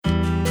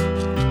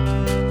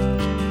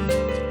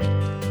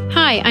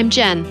Hi, I'm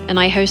Jen, and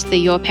I host the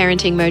Your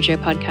Parenting Mojo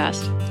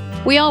podcast.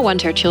 We all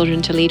want our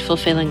children to lead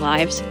fulfilling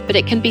lives, but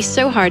it can be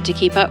so hard to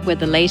keep up with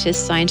the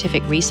latest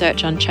scientific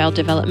research on child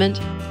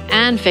development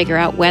and figure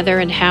out whether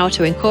and how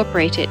to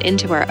incorporate it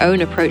into our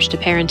own approach to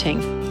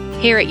parenting.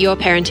 Here at Your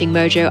Parenting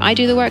Mojo, I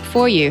do the work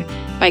for you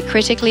by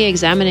critically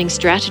examining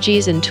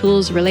strategies and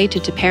tools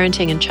related to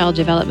parenting and child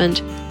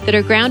development that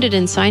are grounded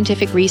in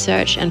scientific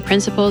research and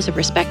principles of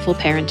respectful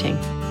parenting.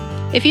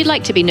 If you'd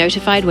like to be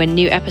notified when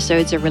new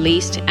episodes are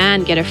released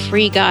and get a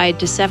free guide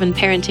to 7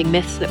 parenting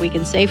myths that we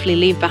can safely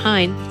leave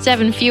behind,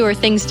 7 fewer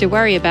things to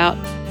worry about,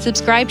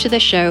 subscribe to the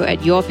show at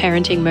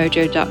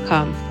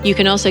yourparentingmojo.com. You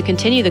can also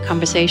continue the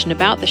conversation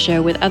about the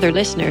show with other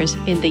listeners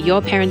in the Your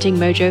Parenting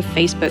Mojo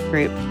Facebook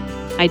group.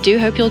 I do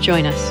hope you'll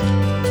join us.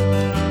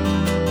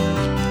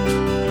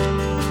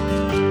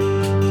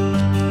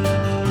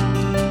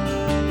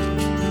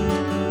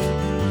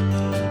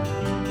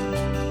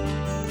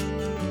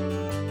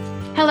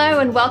 Hello,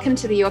 and welcome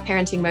to the Your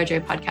Parenting Mojo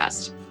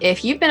podcast.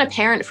 If you've been a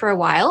parent for a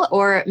while,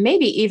 or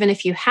maybe even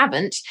if you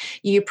haven't,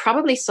 you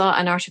probably saw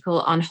an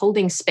article on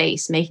holding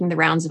space making the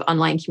rounds of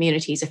online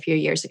communities a few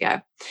years ago.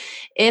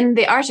 In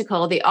the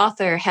article, the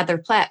author, Heather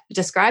Plett,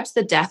 describes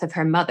the death of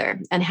her mother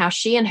and how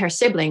she and her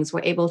siblings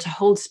were able to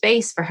hold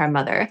space for her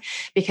mother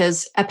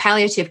because a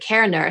palliative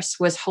care nurse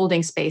was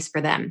holding space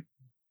for them.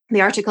 The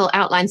article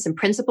outlines some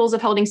principles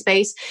of holding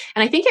space,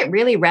 and I think it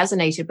really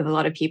resonated with a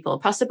lot of people,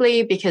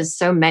 possibly because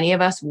so many of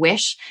us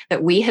wish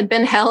that we had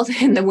been held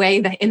in that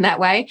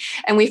way,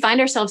 and we find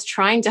ourselves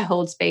trying to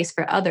hold space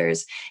for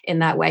others in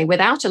that way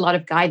without a lot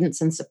of guidance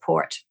and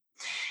support.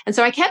 And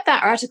so I kept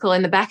that article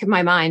in the back of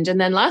my mind. And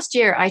then last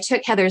year, I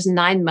took Heather's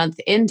 9-month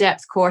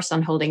in-depth course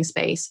on holding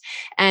space.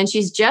 And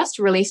she's just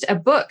released a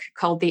book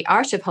called The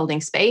Art of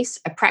Holding Space,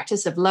 a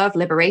practice of love,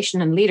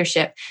 liberation, and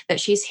leadership that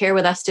she's here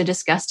with us to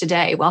discuss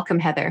today. Welcome,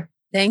 Heather.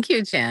 Thank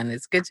you, Jen.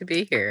 It's good to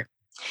be here.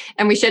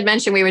 And we should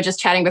mention, we were just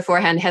chatting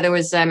beforehand. Heather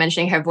was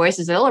mentioning her voice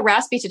is a little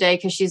raspy today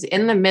because she's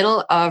in the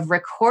middle of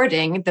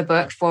recording the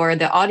book for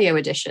the audio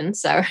edition.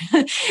 So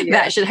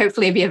that should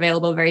hopefully be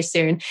available very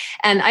soon.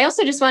 And I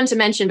also just wanted to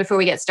mention before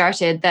we get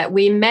started that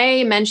we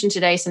may mention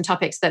today some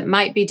topics that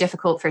might be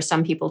difficult for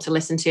some people to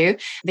listen to.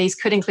 These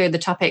could include the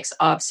topics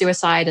of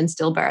suicide and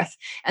stillbirth.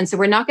 And so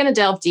we're not going to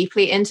delve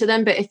deeply into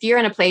them. But if you're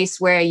in a place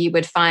where you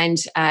would find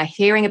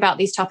hearing about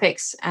these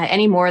topics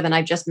any more than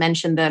I've just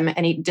mentioned them,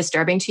 any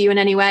disturbing to you in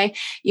any way,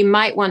 you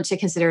might want to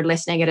consider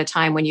listening at a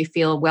time when you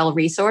feel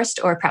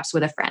well-resourced or perhaps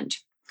with a friend.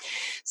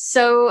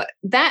 So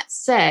that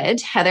said,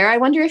 Heather, I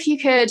wonder if you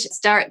could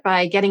start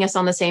by getting us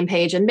on the same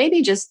page and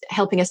maybe just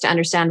helping us to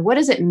understand, what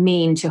does it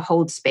mean to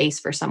hold space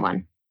for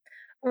someone?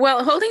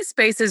 Well, holding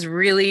space is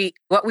really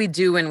what we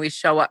do when we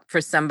show up for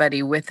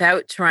somebody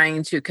without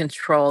trying to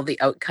control the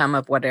outcome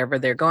of whatever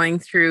they're going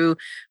through,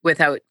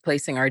 without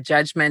placing our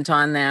judgment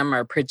on them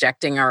or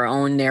projecting our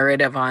own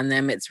narrative on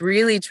them. It's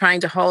really trying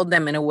to hold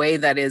them in a way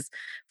that is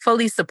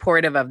fully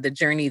supportive of the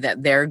journey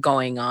that they're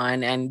going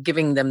on and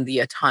giving them the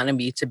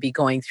autonomy to be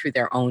going through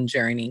their own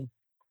journey.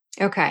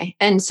 Okay.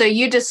 And so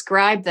you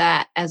describe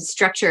that as a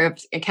structure of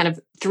a kind of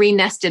 3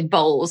 nested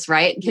bowls,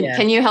 right?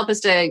 Can you help us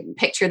to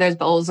picture those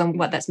bowls and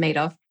what that's made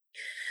of?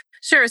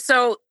 Sure.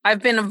 So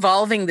I've been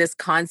evolving this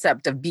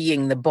concept of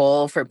being the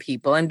bowl for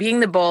people. And being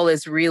the bowl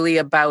is really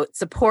about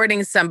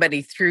supporting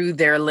somebody through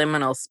their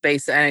liminal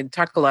space. And I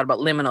talk a lot about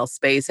liminal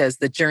space as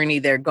the journey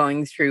they're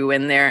going through,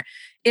 and they're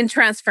in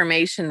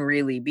transformation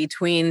really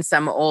between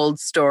some old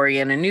story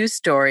and a new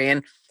story.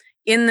 And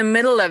in the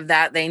middle of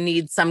that, they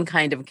need some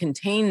kind of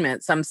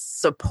containment, some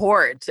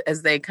support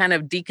as they kind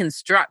of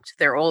deconstruct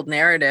their old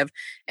narrative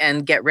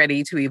and get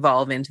ready to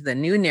evolve into the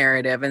new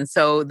narrative. And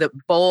so the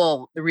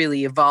bowl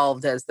really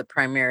evolved as the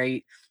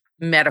primary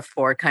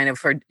metaphor kind of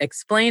for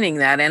explaining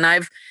that. And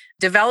I've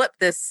developed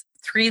this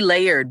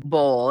 3-layered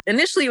bowl.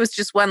 Initially, it was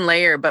just 1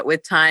 layer, but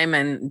with time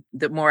and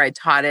the more I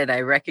taught it,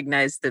 I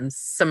recognized that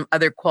some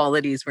other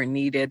qualities were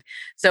needed.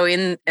 So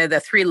in the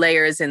 3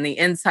 layers, in the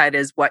inside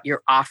is what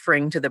you're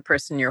offering to the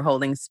person you're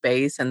holding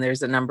space. And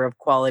there's a number of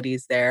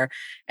qualities there.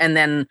 And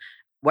then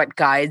what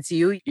guides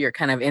you, your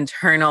kind of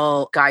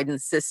internal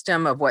guidance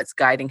system of what's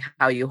guiding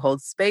how you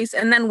hold space.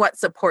 And then what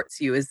supports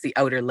you is the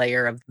outer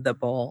layer of the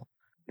bowl.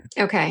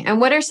 Okay.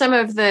 And what are some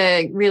of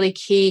the really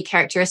key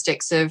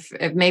characteristics of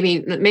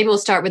maybe we'll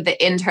start with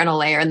the internal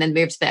layer and then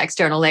move to the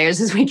external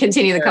layers as we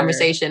continue the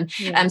conversation.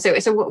 Yeah.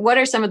 So what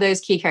are some of those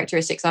key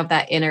characteristics of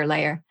that inner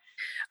layer?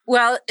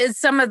 Well,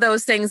 some of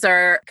those things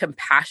are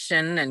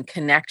compassion and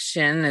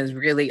connection, is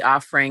really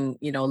offering,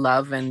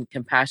 love and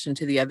compassion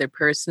to the other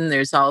person.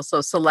 There's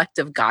also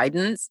selective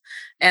guidance.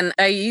 And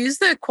I use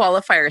the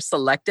qualifier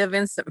selective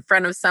in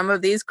front of some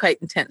of these quite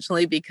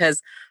intentionally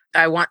because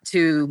I want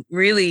to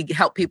really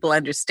help people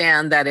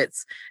understand that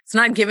it's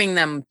not giving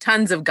them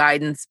tons of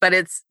guidance, but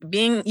it's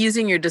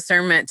using your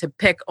discernment to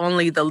pick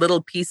only the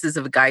little pieces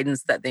of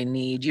guidance that they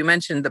need. You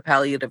mentioned the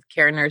palliative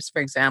care nurse,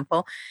 for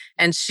example,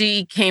 and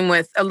she came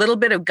with a little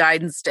bit of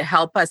guidance to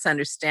help us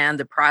understand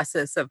the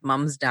process of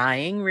mom's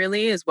dying,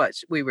 really, is what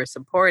we were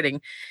supporting.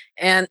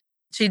 And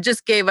She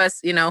just gave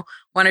us,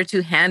 one or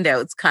two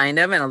handouts kind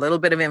of and a little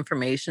bit of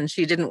information.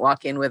 She didn't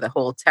walk in with a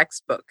whole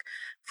textbook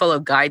full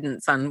of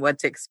guidance on what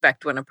to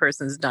expect when a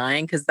person's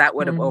dying, because that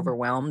would have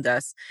overwhelmed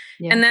us.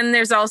 Yeah. And then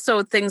there's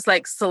also things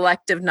like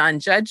selective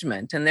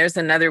non-judgment. And there's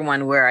another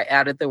one where I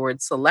added the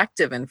word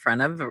selective in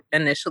front of.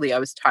 Initially, I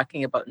was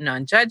talking about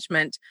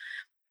non-judgment.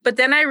 But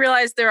then I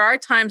realized there are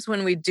times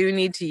when we do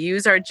need to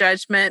use our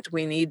judgment.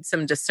 We need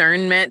some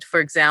discernment. For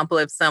example,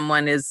 if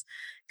someone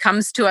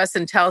comes to us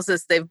and tells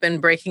us they've been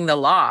breaking the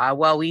law,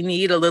 well, we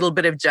need a little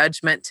bit of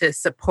judgment to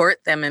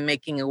support them in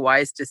making a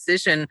wise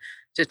decision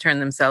to turn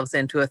themselves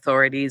into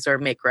authorities or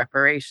make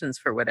reparations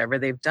for whatever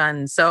they've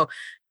done. So,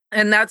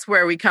 and that's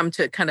where we come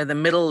to kind of the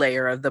middle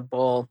layer of the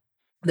bowl.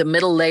 The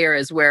middle layer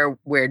is where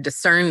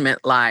discernment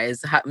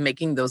lies,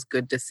 making those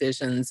good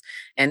decisions,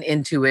 and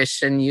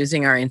intuition,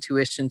 using our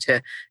intuition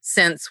to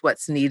sense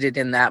what's needed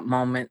in that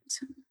moment.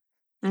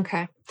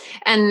 Okay.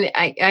 And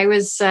I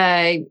was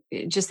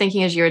just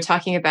thinking as you were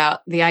talking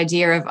about the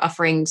idea of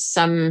offering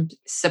some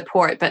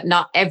support, but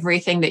not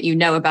everything that you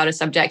know about a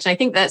subject. And I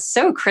think that's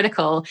so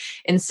critical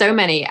in so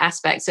many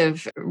aspects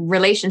of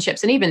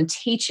relationships and even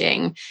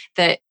teaching,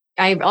 that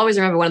I always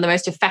remember one of the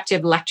most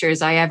effective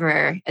lectures I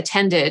ever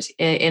attended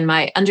in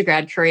my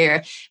undergrad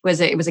career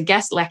was a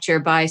guest lecture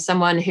by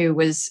someone who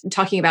was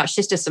talking about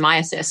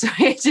schistosomiasis,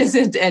 which is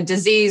a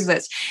disease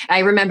that's, I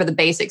remember the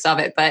basics of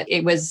it, but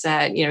it was,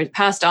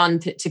 passed on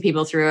to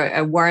people through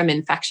a worm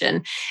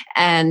infection.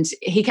 And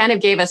he kind of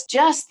gave us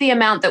just the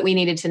amount that we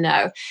needed to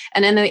know.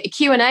 And in the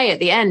Q&A at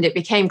the end, it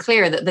became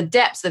clear that the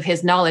depth of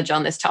his knowledge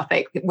on this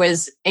topic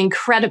was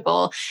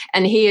incredible.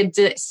 And he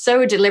had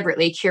so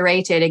deliberately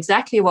curated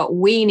exactly what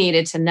we needed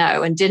to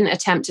know and didn't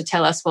attempt to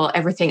tell us, well,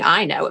 everything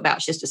I know about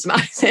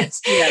schistosomiasis.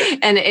 Yeah.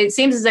 And it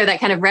seems as though that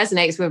kind of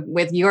resonates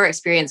with your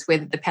experience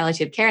with the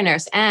palliative care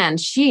nurse.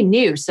 And she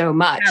knew so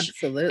much.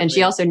 Absolutely. And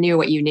she also knew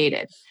what you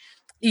needed.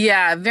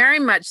 Yeah, very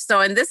much so.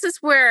 And this is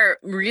where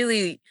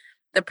really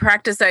the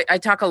practice, I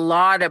talk a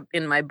lot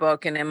in my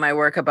book and in my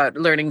work about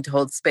learning to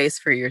hold space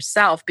for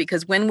yourself,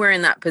 because when we're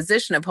in that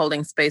position of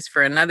holding space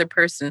for another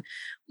person,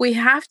 we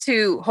have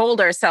to hold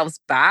ourselves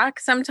back.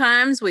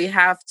 Sometimes we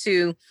have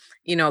to,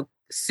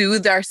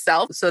 soothe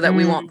ourselves so that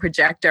we won't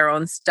project our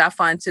own stuff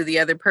onto the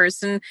other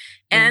person.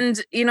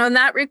 And,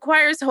 that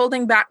requires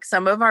holding back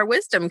some of our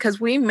wisdom,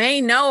 because we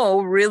may know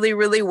really,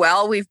 really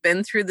well, we've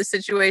been through the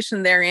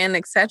situation they're in,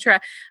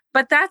 etc.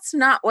 But that's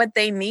not what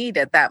they need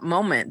at that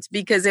moment.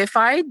 Because if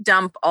I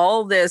dump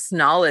all this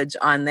knowledge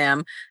on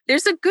them,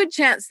 there's a good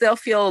chance they'll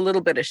feel a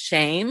little bit of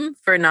shame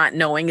for not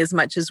knowing as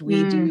much as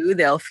we do.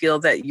 They'll feel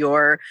that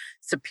you're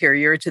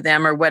superior to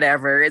them or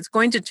whatever. It's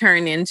going to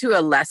turn into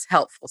a less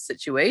helpful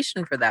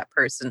situation for that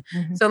person.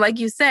 So like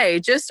you say,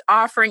 just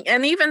offering,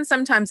 and even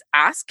sometimes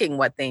asking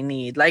what they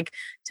need, like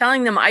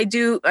telling them, I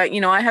do,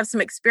 I have some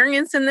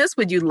experience in this.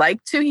 Would you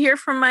like to hear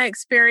from my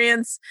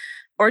experience?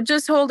 Or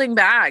just holding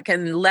back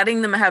and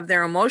letting them have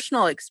their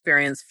emotional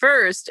experience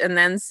first, and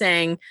then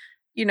saying,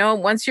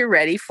 once you're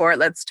ready for it,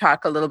 let's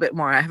talk a little bit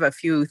more. I have a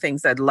few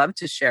things I'd love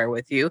to share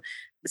with you.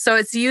 So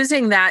it's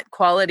using that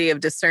quality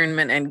of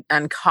discernment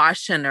and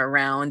caution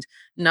around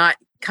not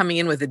coming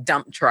in with a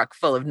dump truck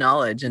full of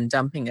knowledge and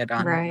dumping it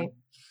on them.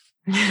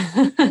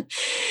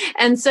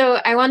 And so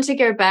I want to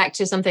go back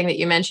to something that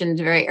you mentioned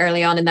very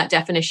early on in that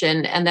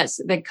definition, and that's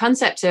the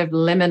concept of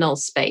liminal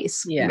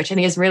space, which I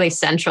think is really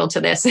central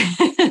to this.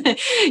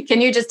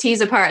 Can you just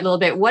tease apart a little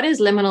bit? What is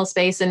liminal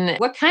space and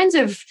what kinds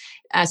of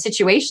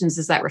situations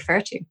does that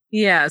refer to?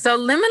 Yeah, so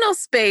liminal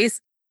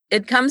space,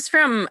 it comes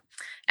from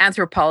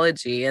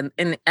anthropology. And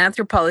in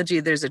anthropology,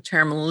 there's a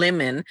term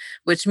limen,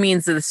 which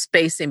means the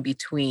space in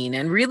between.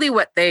 And really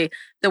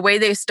the way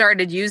they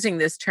started using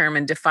this term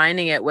and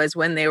defining it was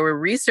when they were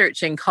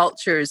researching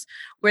cultures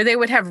where they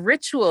would have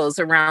rituals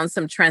around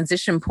some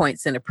transition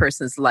points in a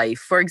person's life.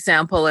 For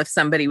example, if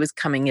somebody was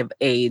coming of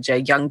age,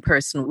 a young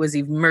person was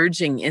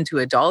emerging into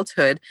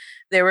adulthood,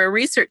 they were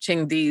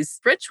researching these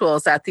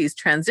rituals at these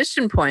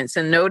transition points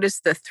and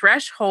noticed the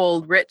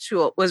threshold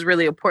ritual was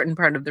really an important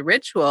part of the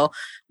ritual,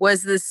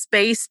 was the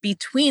space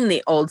between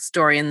the old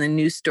story and the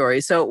new story.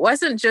 So it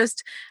wasn't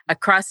just a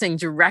crossing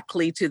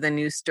directly to the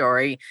new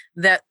story,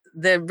 that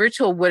the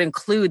ritual would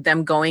include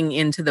them going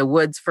into the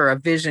woods for a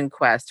vision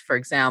quest, for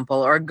example,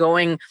 or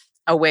going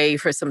away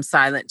for some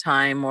silent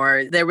time,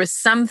 or there was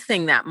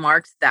something that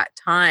marked that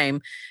time,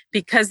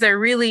 because there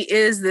really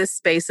is this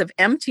space of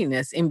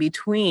emptiness in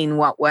between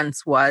what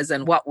once was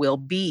and what will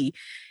be.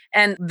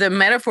 And the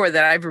metaphor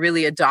that I've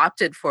really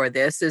adopted for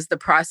this is the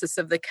process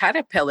of the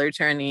caterpillar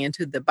turning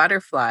into the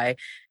butterfly,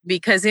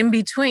 because in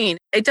between,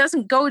 it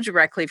doesn't go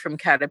directly from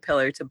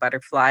caterpillar to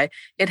butterfly.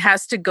 It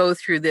has to go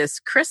through this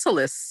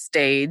chrysalis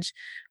stage,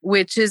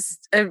 which is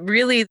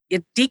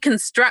it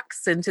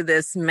deconstructs into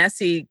this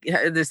messy,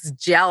 this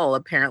gel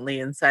apparently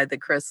inside the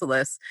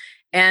chrysalis.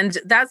 And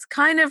that's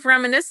kind of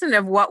reminiscent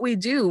of what we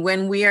do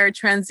when we are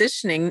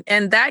transitioning.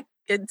 And that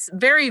it's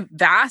very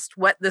vast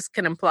what this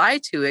can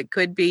apply to. It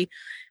could be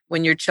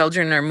when your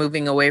children are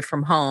moving away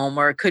from home,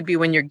 or it could be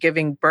when you're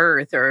giving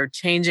birth or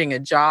changing a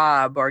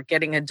job or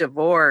getting a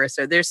divorce,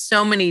 or there's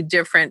so many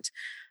different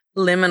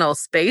liminal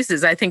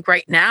spaces. I think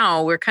right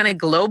now we're kind of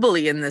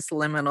globally in this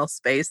liminal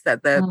space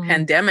that the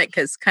pandemic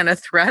has kind of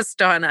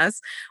thrust on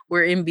us.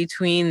 We're in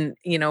between,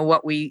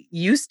 what we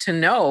used to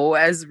know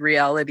as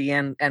reality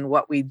and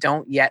what we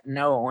don't yet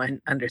know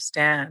and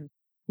understand.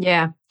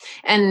 Yeah.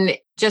 And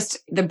just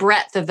the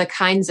breadth of the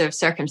kinds of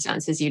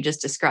circumstances you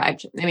just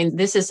described. I mean,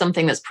 this is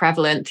something that's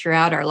prevalent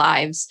throughout our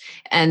lives.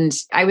 And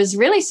I was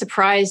really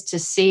surprised to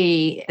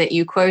see that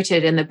you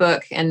quoted in the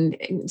book, and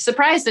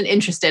surprised and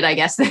interested, I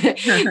guess,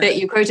 that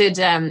you quoted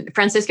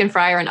Franciscan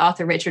friar and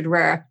author Richard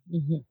Rohr.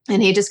 Mm-hmm.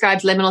 And he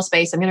described liminal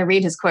space. I'm going to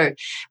read his quote.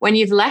 When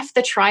you've left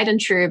the tried and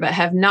true, but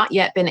have not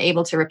yet been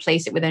able to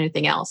replace it with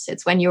anything else.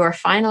 It's when you are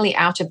finally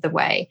out of the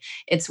way.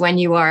 It's when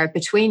you are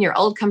between your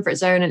old comfort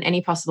zone and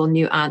any possible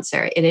new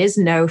answer. It is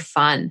no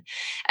fun.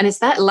 And it's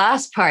that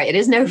last part. It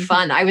is no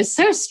fun. I was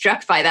so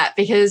struck by that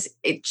because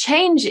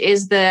change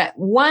is the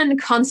one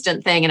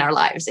constant thing in our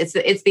lives. It's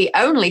the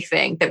only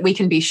thing that we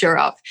can be sure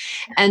of.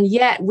 And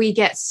yet we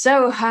get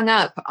so hung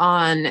up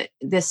on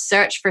this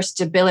search for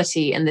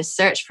stability and this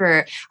search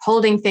for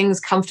holding things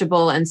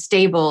comfortable and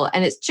stable.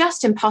 And it's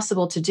just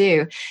impossible to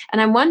do.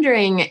 And I'm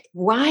wondering,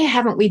 why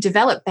haven't we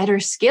developed better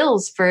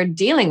skills for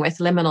dealing with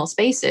liminal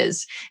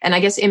spaces? And I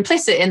guess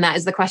implicit in that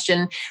is the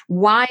question,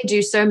 why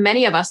do so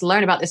many of us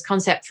learn about this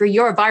concept through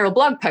your viral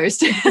blog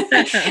post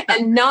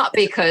and not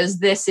because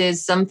this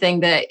is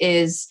something that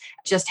is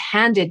just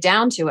handed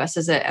down to us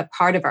as a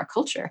part of our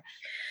culture?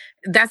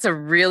 That's a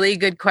really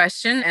good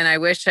question. And I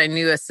wish I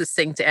knew a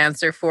succinct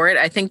answer for it.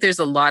 I think there's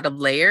a lot of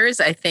layers.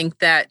 I think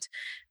that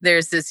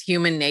there's this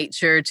human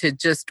nature to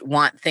just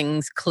want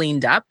things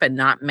cleaned up and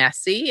not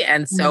messy.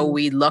 And so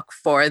we look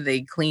for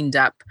the cleaned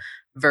up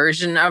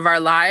version of our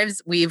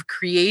lives. We've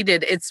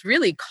created, it's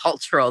really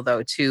cultural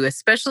though, too,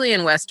 especially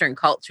in Western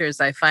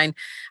cultures. I find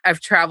I've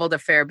traveled a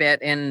fair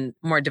bit in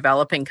more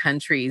developing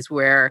countries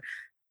where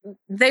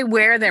they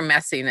wear their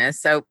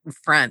messiness out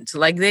front.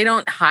 Like they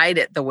don't hide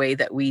it the way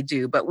that we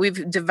do, but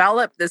we've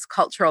developed this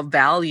cultural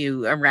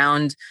value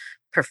around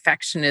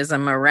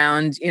perfectionism,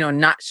 around,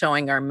 not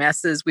showing our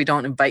messes. We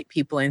don't invite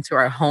people into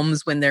our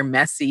homes when they're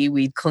messy.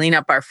 We clean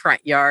up our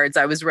front yards.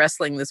 I was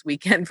wrestling this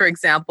weekend, for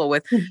example,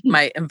 with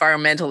my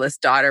environmentalist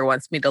daughter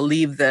wants me to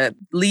leave the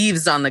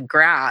leaves on the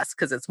grass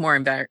because it's more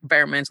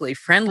environmentally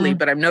friendly.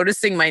 But I'm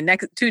noticing my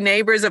next two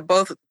neighbors have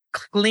both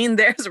clean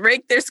theirs,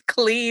 rake theirs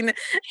clean,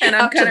 and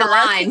I'm up to the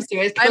line, so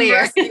it's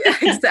clear.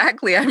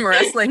 Exactly. I'm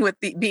wrestling with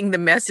being the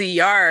messy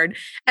yard.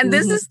 And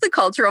this is the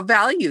cultural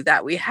value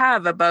that we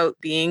have about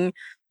being,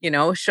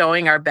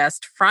 showing our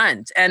best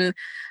front. And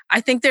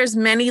I think there's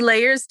many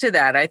layers to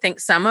that. I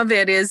think some of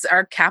it is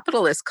our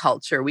capitalist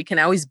culture. We can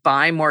always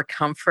buy more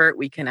comfort.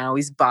 We can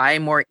always buy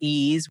more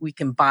ease. We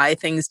can buy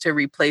things to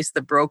replace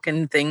the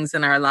broken things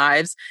in our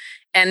lives.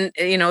 And,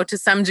 to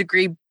some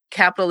degree,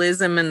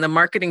 capitalism and the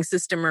marketing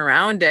system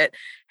around it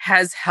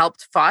has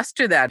helped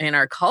foster that in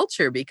our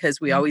culture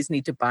because we always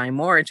need to buy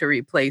more to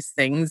replace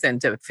things and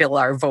to fill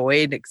our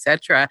void,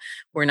 etc.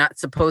 We're not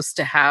supposed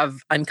to have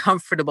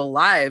uncomfortable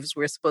lives.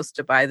 We're supposed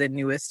to buy the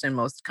newest and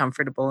most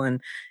comfortable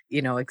and,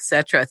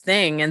 etc.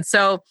 thing. And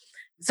so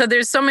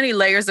there's so many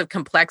layers of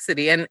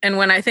complexity. And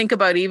when I think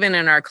about even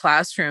in our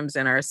classrooms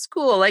in our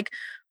school, like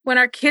when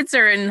our kids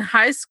are in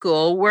high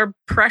school, we're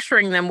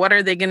pressuring them. What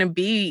are they going to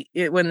be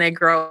when they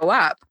grow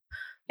up?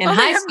 In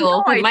high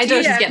school, my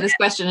daughter's getting this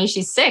question and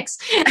she's 6.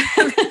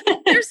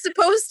 They're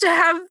supposed to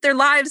have their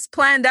lives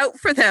planned out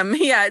for them.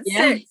 Yeah, at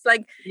 6.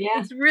 Like,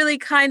 it's really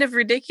kind of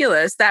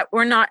ridiculous that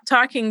we're not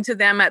talking to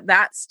them at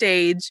that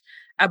stage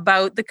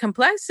about the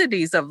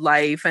complexities of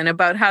life and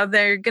about how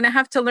they're going to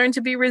have to learn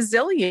to be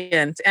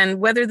resilient and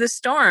weather the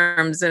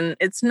storms. And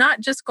it's not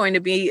just going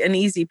to be an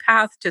easy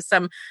path to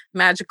some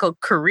magical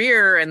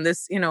career and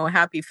this,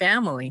 happy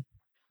family.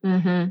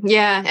 Mm-hmm.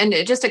 Yeah. And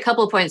just a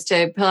couple of points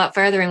to pull out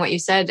further in what you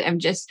said. I'm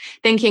just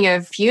thinking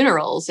of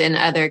funerals in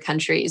other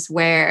countries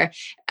where,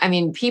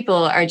 people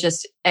are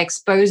just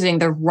exposing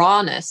the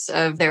rawness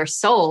of their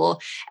soul,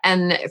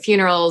 and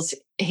funerals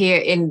here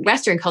in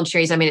Western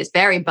countries, it's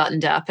very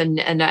buttoned up and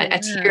a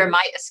tear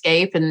might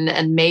escape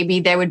and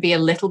maybe there would be a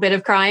little bit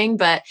of crying,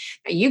 but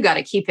you got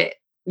to keep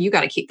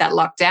that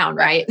locked down,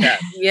 right?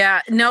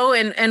 Yeah. No.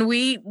 And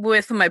we,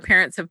 with my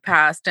parents have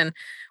passed, and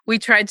we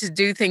tried to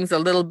do things a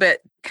little bit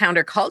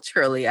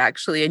counterculturally,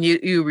 actually. And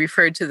you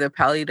referred to the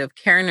palliative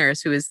care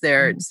nurse who is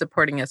there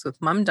supporting us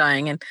with mom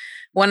dying. And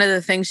one of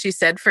the things she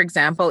said, for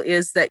example,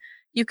 is that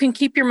you can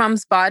keep your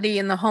mom's body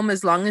in the home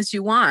as long as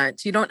you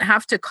want. You don't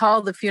have to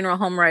call the funeral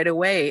home right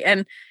away.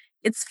 And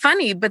it's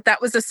funny, but that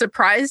was a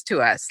surprise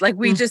to us. Like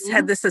we just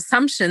had this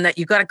assumption that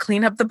you got to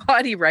clean up the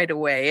body right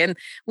away. And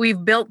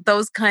we've built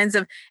those kinds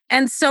of,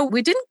 and so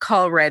we didn't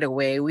call right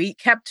away. We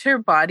kept her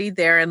body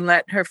there and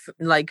let her,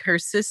 like her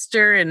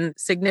sister and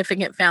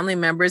significant family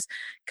members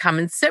come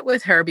and sit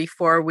with her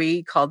before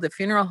we called the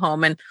funeral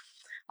home. And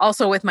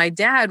also with my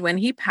dad, when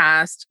he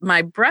passed,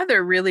 my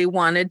brother really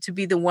wanted to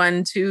be the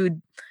one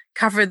to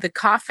cover the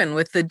coffin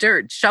with the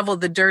dirt, shovel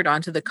the dirt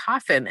onto the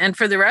coffin. And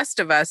for the rest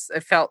of us,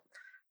 it felt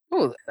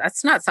oh,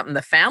 that's not something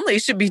the family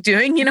should be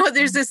doing.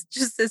 There's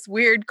this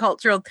weird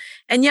cultural,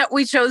 and yet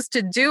we chose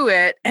to do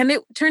it. And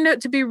it turned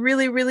out to be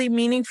really, really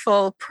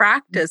meaningful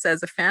practice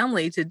as a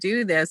family to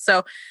do this.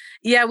 So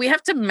yeah, we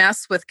have to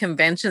mess with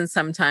conventions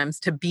sometimes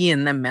to be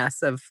in the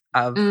mess of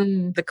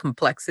the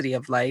complexity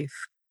of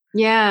life.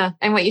 Yeah.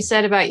 And what you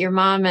said about your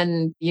mom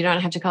and you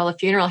don't have to call a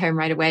funeral home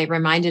right away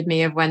reminded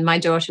me of when my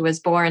daughter was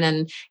born.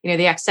 And,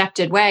 the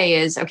accepted way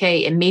is,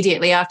 okay,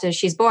 immediately after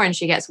she's born,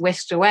 she gets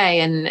whisked away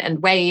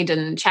and weighed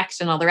and checked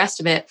and all the rest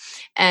of it.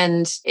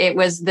 And it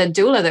was the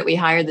doula that we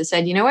hired that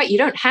said, you know what, you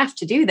don't have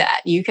to do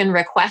that. You can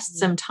request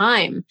some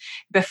time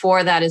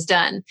before that is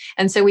done.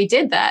 And so we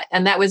did that.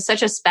 And that was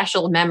such a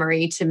special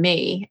memory to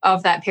me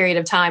of that period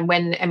of time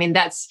when,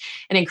 that's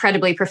an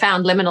incredibly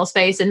profound liminal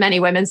space in many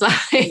women's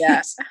lives.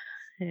 Yeah.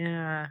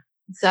 Yeah.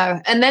 So,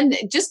 and then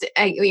just,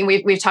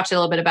 we've talked a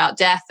little bit about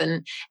death.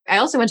 And I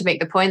also want to make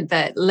the point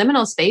that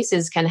liminal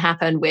spaces can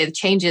happen with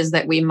changes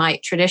that we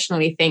might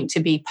traditionally think to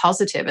be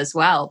positive as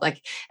well,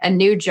 like a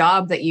new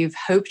job that you've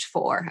hoped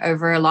for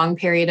over a long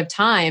period of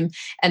time.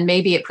 And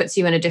maybe it puts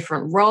you in a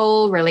different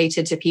role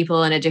related to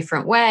people in a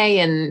different way.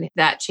 And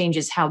that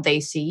changes how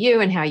they see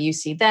you and how you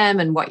see them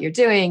and what you're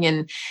doing.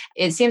 And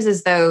it seems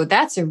as though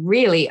that's a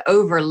really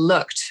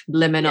overlooked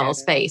liminal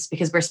space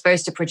because we're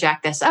supposed to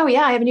project this, oh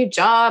yeah, I have a new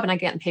job and I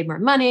get paid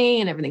more money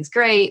and everything's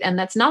great. And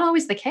that's not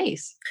always the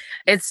case.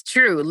 It's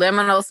true.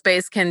 Liminal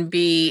space can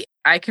be,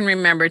 I can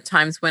remember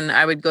times when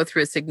I would go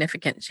through a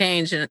significant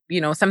change and,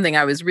 something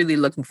I was really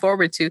looking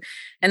forward to.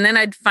 And then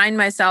I'd find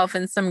myself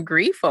in some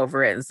grief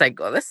over it. It's like,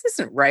 oh, this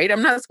isn't right.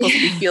 I'm not supposed to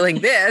be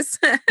feeling this.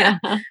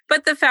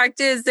 But the fact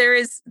is,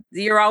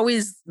 you're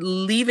always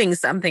leaving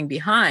something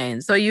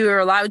behind. So you're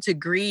allowed to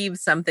grieve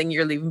something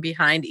you're leaving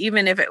behind,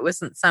 even if it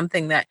wasn't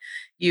something that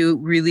you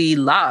really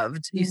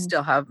loved. You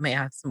still may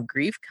have some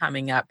grief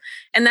coming up.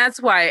 And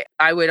that's why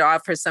I would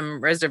offer some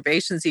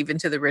reservations even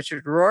to the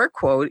Richard Rohr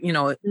quote,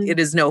 it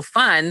is no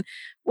fun.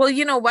 Well,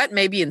 you know what?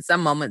 Maybe in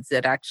some moments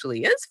it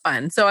actually is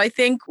fun. So I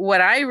think what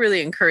I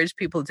really encourage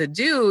people to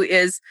do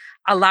is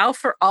allow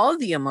for all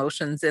the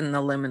emotions in the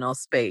liminal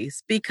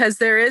space because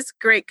there is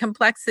great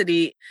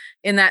complexity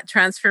in that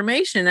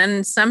transformation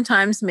and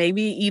sometimes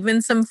maybe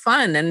even some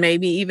fun and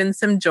maybe even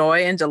some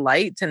joy and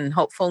delight and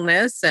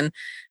hopefulness and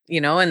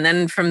and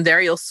then from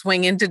there you'll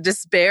swing into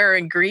despair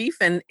and grief.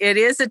 And it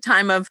is a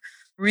time of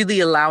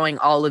really allowing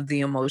all of the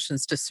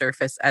emotions to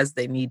surface as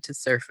they need to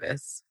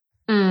surface.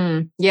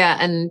 Yeah.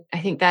 And I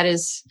think that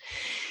is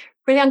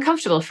really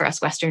uncomfortable for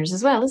us Westerners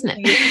as well, isn't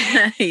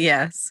it?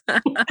 Yes.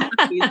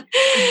 we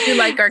do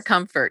like our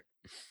comfort.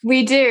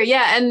 We do.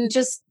 Yeah. And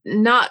just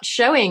not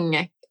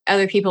showing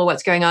other people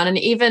what's going on and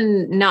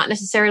even not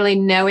necessarily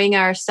knowing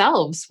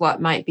ourselves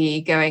what might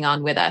be going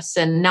on with us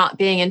and not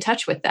being in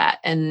touch with that.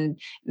 And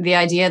the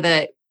idea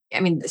that,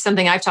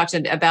 something I've talked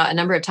about a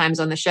number of times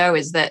on the show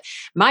is that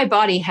my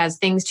body has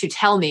things to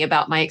tell me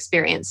about my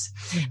experience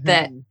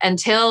that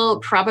until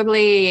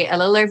probably a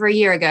little over a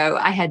year ago,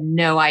 I had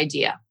no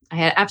idea. I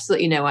had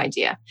absolutely no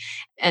idea.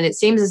 And it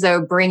seems as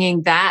though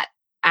bringing that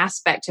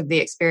aspect of the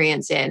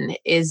experience in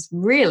is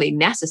really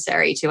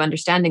necessary to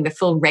understanding the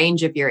full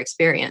range of your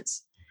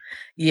experience.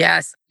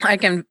 Yes, I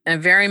can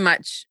very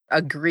much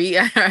agree.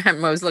 I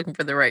was looking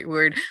for the right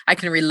word. I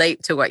can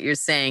relate to what you're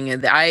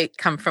saying. I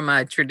come from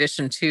a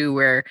tradition too,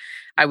 where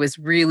I was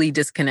really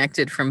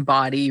disconnected from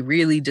body,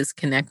 really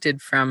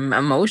disconnected from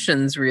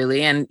emotions,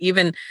 really. And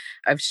even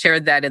I've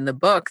shared that in the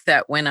book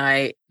that when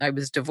I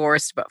was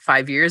divorced about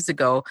 5 years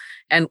ago,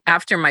 and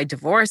after my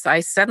divorce, I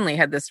suddenly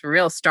had this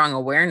real strong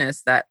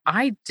awareness that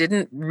I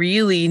didn't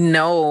really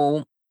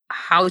know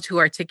how to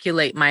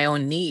articulate my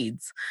own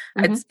needs.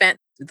 I'd spent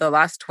the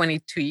last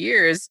 22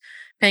 years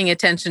paying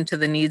attention to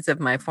the needs of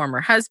my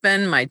former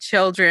husband, my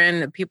children,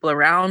 the people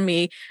around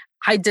me.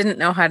 I didn't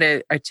know how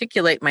to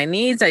articulate my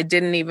needs. I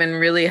didn't even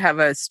really have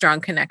a strong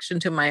connection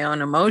to my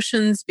own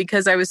emotions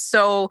because I was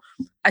so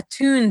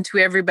attuned to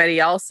everybody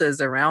else's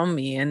around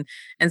me. And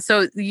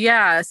so,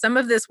 yeah, some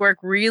of this work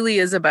really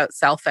is about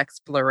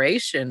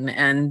self-exploration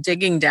and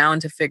digging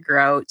down to figure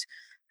out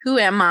who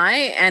am I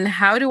and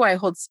how do I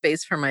hold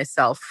space for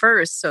myself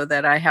first so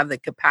that I have the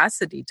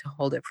capacity to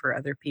hold it for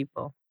other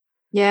people?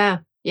 Yeah.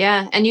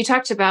 Yeah. And you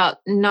talked about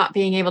not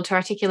being able to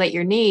articulate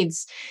your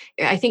needs.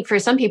 I think for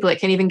some people, it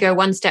can even go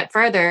one step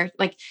further.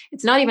 Like,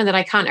 it's not even that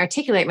I can't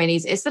articulate my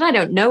needs. It's that I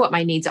don't know what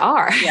my needs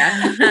are.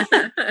 Yeah.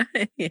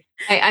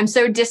 I'm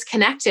so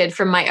disconnected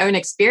from my own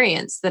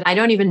experience that I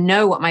don't even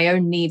know what my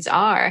own needs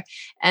are.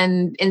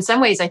 And in some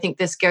ways, I think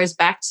this goes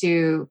back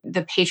to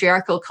the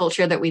patriarchal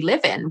culture that we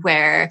live in,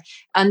 where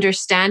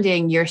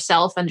understanding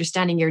yourself,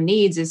 understanding your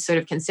needs is sort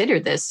of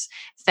considered this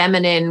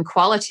feminine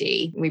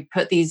quality. We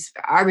put these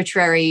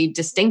arbitrary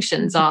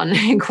distinctions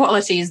on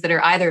qualities that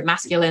are either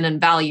masculine and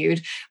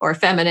valued or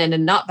feminine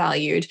and not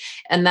valued.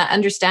 And that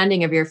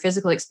understanding of your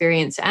physical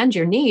experience and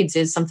your needs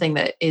is something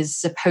that is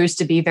supposed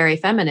to be very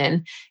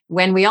feminine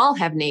when we all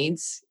have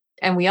needs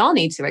and we all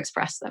need to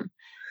express them.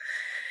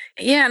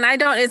 Yeah. And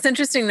it's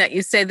interesting that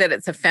you say that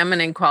it's a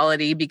feminine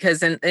quality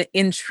because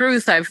in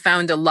truth, I've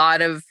found a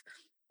lot of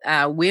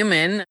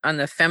women on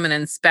the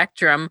feminine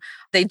spectrum,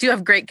 they do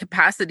have great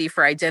capacity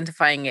for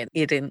identifying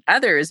it in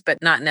others, but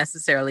not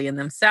necessarily in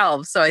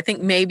themselves. So I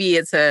think maybe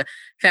it's a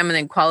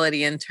feminine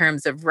quality in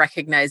terms of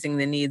recognizing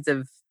the needs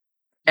of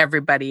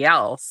everybody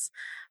else.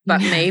 But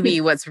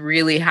maybe what's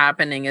really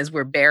happening is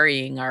we're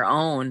burying our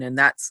own, and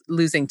that's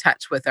losing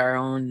touch with our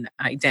own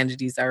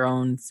identities, our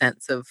own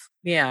sense of,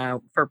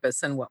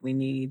 purpose and what we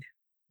need.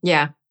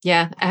 Yeah.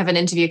 I have an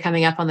interview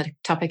coming up on the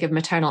topic of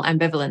maternal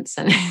ambivalence,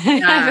 and I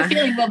have a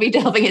feeling we'll be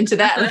delving into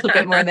that a little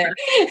bit more there.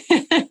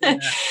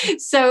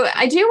 So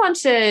I do want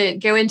to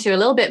go into a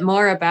little bit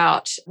more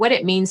about what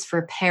it means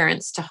for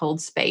parents to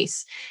hold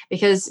space,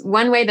 because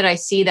one way that I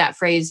see that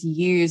phrase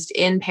used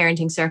in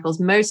parenting circles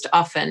most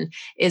often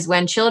is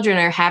when children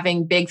are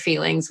having big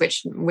feelings,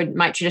 which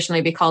might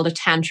traditionally be called a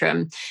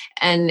tantrum,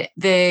 and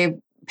the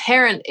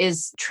parent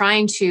is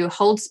trying to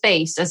hold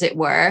space, as it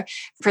were,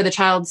 for the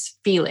child's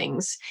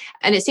feelings.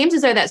 And it seems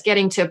as though that's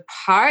getting to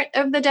part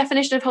of the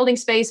definition of holding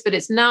space, but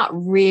it's not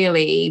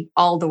really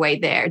all the way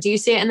there. Do you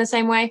see it in the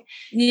same way?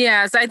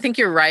 Yes, I think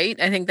you're right.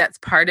 I think that's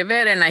part of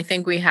it. And I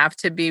think we have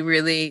to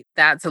be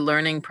that's a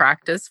learning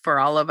practice for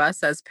all of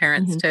us as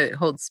parents to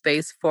hold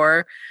space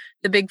for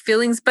the big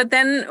feelings, but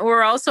then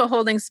we're also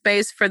holding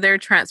space for their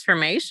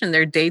transformation,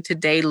 their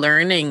day-to-day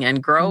learning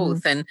and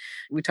growth. And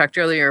we talked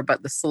earlier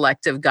about the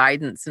selective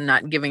guidance and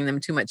not giving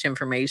them too much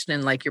information.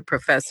 And like your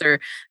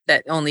professor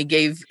that only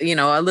gave,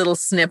 a little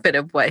snippet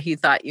of what he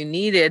thought you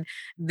needed.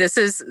 This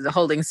is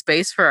holding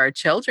space for our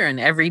children.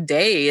 Every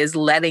day is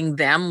letting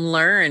them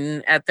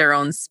learn at their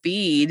own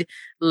speed,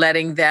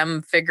 letting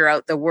them figure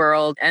out the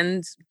world,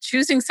 and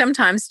choosing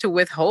sometimes to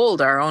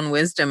withhold our own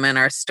wisdom and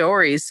our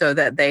stories so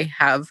that they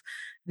have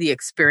the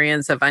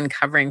experience of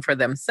uncovering for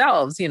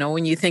themselves.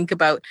 When you think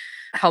about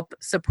help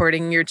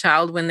supporting your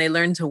child when they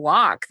learn to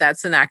walk,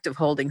 that's an act of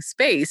holding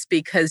space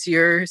because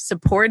you're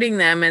supporting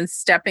them and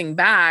stepping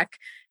back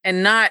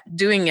and not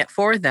doing it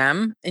for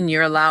them. And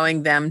you're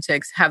allowing them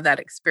to have that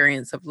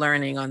experience of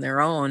learning on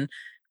their own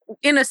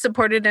in a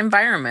supported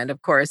environment,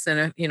 of course.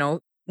 And,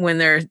 when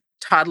their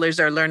toddlers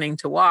are learning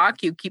to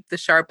walk, you keep the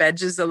sharp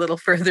edges a little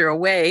further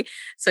away.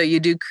 So you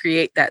do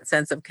create that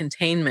sense of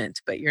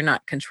containment, but you're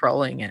not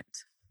controlling it.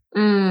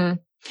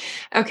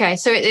 Okay.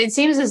 So it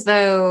seems as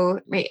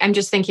though I'm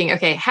just thinking,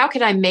 okay, how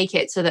could I make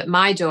it so that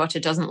my daughter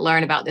doesn't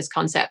learn about this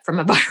concept from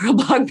a viral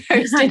blog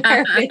post in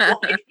her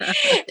life?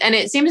 And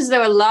it seems as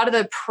though a lot of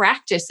the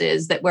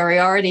practices that we're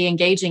already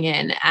engaging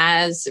in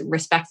as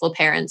respectful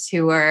parents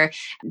who are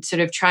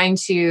sort of trying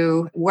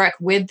to work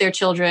with their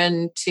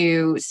children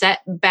to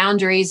set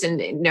boundaries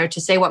and, to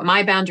say what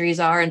my boundaries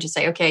are and to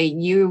say, okay,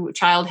 you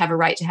child have a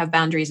right to have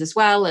boundaries as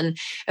well. And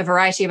a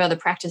variety of other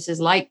practices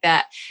like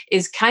that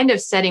is kind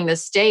of setting the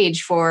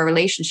stage for a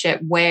relationship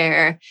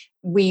where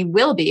we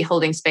will be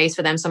holding space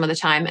for them some of the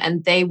time,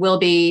 and they will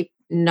be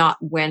not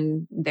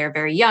when they're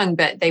very young,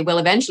 but they will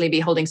eventually be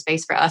holding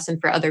space for us and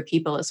for other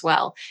people as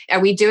well. Are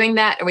we doing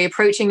that? Are we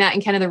approaching that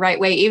in kind of the right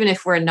way, even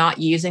if we're not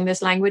using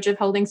this language of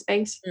holding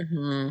space?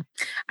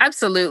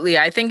 Absolutely.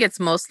 I think it's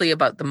mostly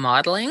about the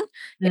modeling.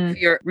 If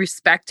you're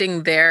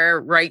respecting their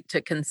right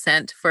to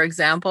consent, for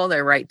example,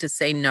 their right to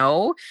say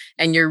no,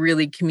 and you're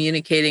really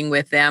communicating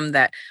with them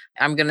that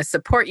I'm going to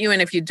support you.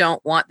 And if you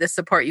don't want this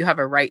support, you have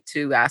a right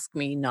to ask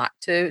me not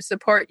to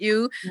support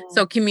you.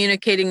 So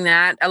communicating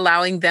that,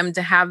 allowing them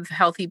to have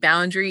healthy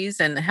boundaries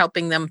and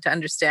helping them to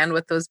understand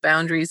what those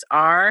boundaries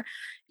are.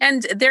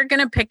 And they're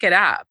going to pick it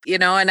up,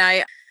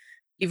 and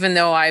even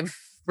though I've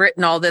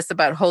written all this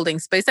about holding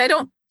space, I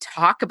don't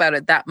talk about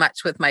it that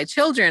much with my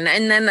children.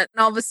 And then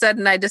all of a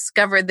sudden I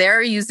discover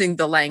they're using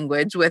the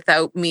language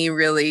without me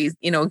really,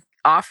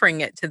 offering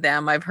it to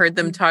them. I've heard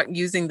them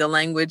using the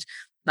language.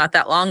 Not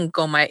that long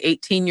ago, my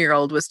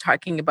 18-year-old was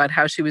talking about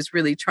how she was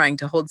really trying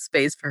to hold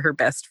space for her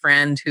best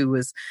friend who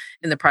was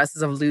in the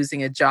process of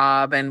losing a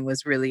job and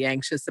was really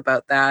anxious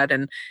about that.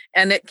 And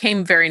it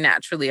came very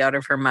naturally out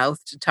of her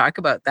mouth to talk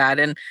about that.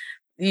 And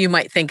you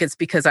might think it's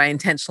because I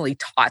intentionally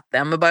taught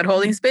them about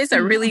holding space. I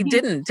really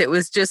didn't. It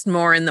was just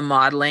more in the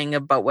modeling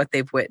about what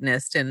they've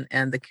witnessed and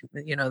the,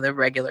 the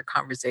regular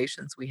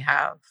conversations we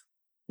have.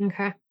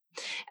 Okay.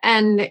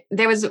 And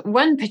there was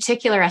one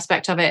particular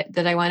aspect of it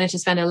that I wanted to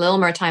spend a little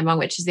more time on,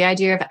 which is the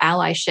idea of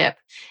allyship.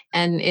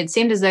 And it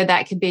seemed as though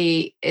that could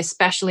be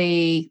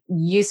especially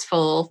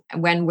useful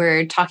when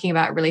we're talking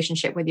about a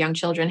relationship with young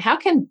children. How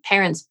can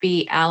parents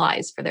be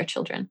allies for their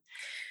children?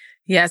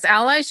 Yes,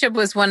 allyship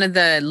was one of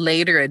the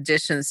later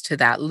additions to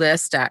that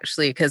list,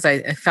 actually, because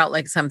I felt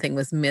like something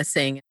was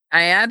missing.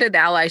 I added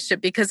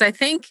allyship because I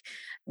think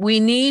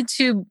we need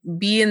to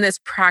be in this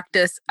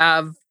practice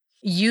of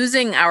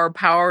using our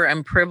power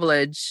and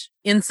privilege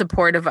in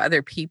support of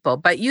other people,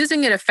 but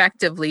using it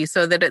effectively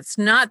so that it's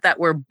not that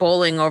we're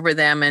bowling over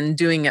them and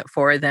doing it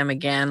for them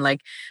again.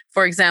 Like,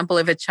 for example,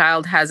 if a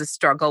child has a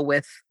struggle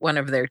with one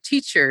of their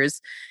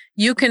teachers,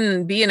 you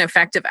can be an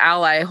effective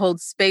ally, hold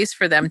space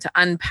for them to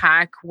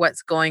unpack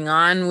what's going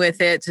on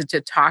with it,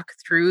 to talk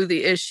through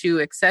the issue,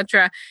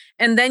 etc.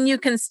 And then you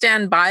can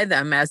stand by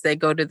them as they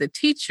go to the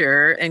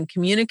teacher and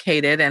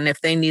communicate it. And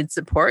if they need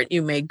support,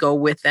 you may go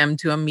with them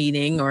to a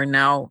meeting, or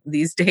now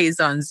these days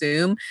on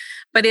Zoom.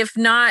 But if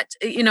not,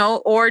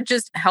 or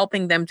just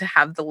helping them to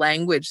have the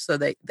language so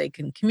that they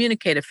can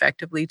communicate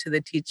effectively to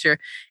the teacher.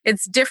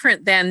 It's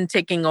different than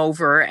taking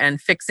over and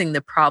fixing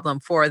the problem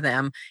for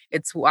them.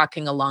 It's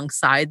walking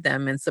alongside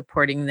them and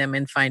supporting them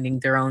in finding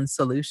their own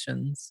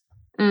solutions.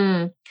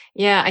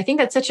 Yeah, I think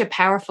that's such a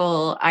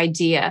powerful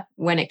idea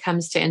when it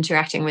comes to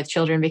interacting with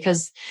children,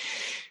 because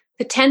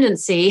the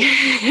tendency,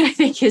 I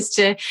think, is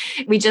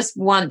we just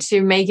want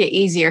to make it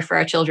easier for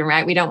our children,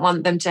 right? We don't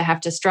want them to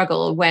have to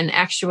struggle, when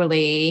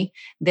actually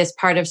this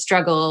part of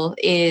struggle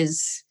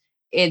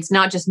it's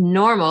not just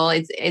normal,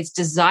 it's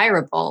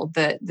desirable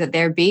that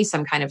there be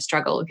some kind of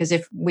struggle. Because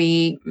if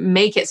we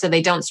make it so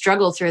they don't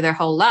struggle through their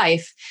whole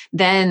life,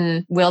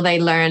 then will they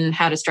learn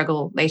how to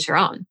struggle later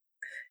on?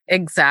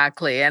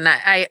 Exactly. And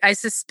I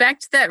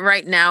suspect that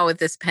right now with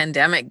this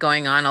pandemic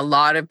going on, a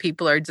lot of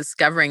people are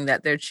discovering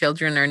that their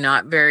children are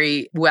not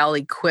very well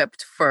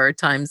equipped for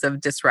times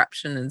of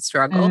disruption and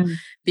struggle,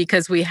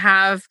 because we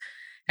have,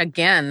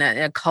 again,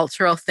 a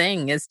cultural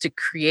thing is to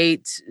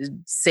create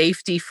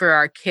safety for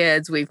our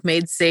kids. We've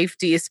made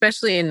safety,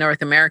 especially in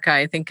North America.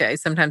 I think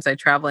sometimes I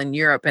travel in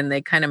Europe and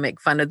they kind of make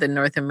fun of the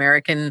North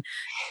American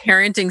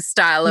parenting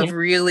style of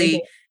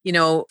really,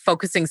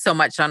 focusing so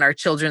much on our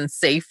children's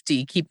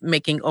safety, keep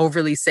making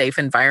overly safe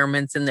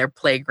environments in their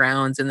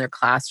playgrounds, in their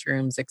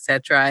classrooms,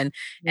 etc.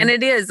 And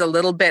it is a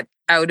little bit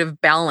out of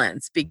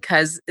balance,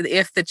 because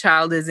if the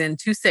child is in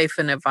too safe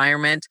an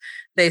environment,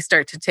 they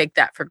start to take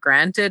that for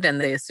granted and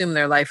they assume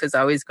their life is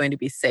always going to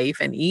be safe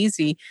and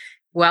easy.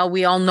 Well,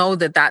 we all know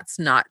that that's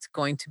not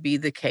going to be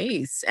the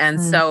case. And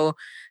so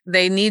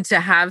they need to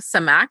have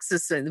some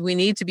access. We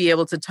need to be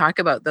able to talk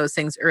about those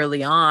things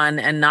early on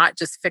and not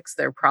just fix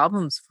their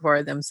problems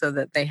for them, so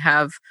that they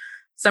have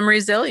some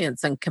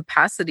resilience and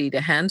capacity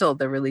to handle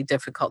the really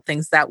difficult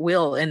things that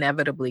will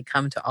inevitably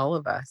come to all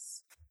of us.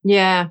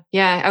 Yeah.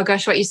 Oh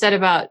gosh, what you said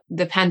about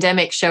the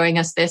pandemic showing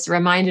us this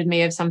reminded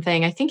me of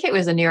something. I think it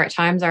was a New York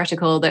Times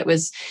article that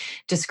was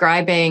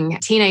describing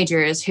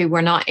teenagers who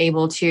were not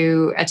able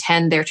to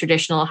attend their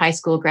traditional high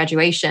school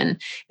graduation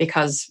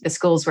because the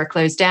schools were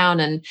closed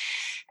down,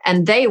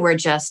 and they were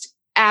just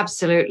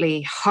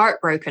absolutely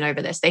heartbroken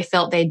over this. They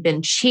felt they'd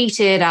been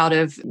cheated out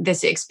of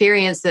this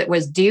experience that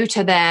was due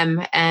to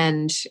them.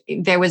 And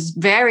there was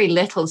very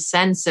little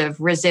sense of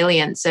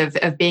resilience of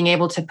being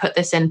able to put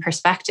this in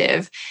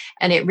perspective.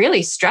 And it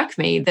really struck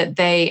me that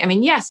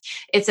yes,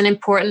 it's an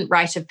important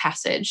rite of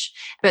passage,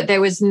 but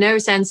there was no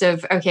sense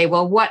of, okay,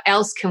 well, what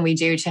else can we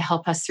do to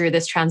help us through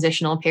this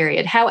transitional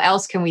period? How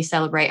else can we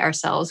celebrate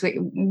ourselves?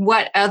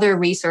 What other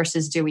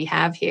resources do we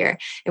have here?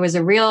 It was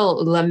a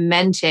real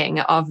lamenting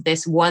of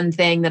this one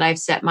thing that I've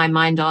set my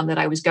mind on that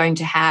I was going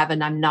to have,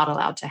 and I'm not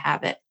allowed to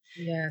have it.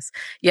 Yes.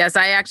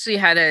 I actually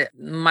had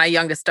my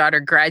youngest daughter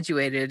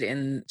graduated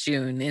in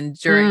June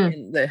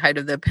during the height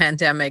of the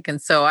pandemic.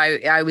 And so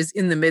I was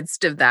in the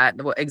midst of that,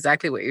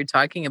 exactly what you're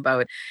talking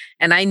about.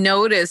 And I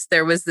noticed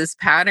there was this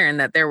pattern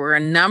that there were a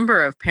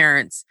number of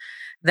parents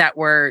that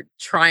were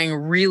trying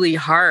really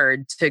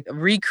hard to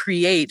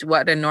recreate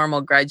what a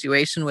normal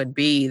graduation would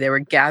be. They were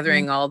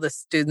gathering all the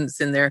students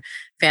in their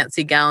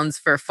fancy gowns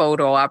for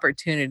photo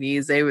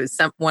opportunities.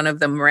 One of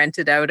them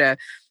rented out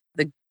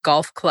the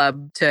golf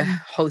club to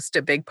host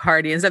a big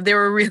party and stuff. They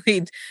were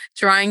really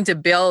trying to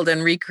build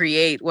and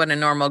recreate what a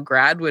normal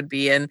grad would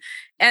be.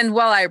 And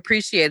while I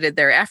appreciated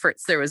their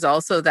efforts, there was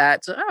also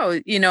that,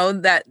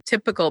 that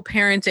typical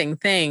parenting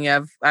thing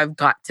of I've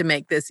got to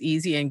make this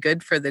easy and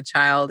good for the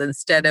child,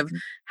 instead of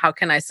how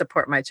can I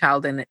support my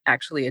child in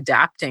actually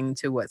adapting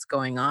to what's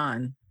going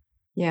on.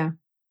 Yeah.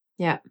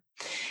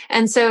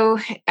 And so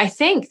I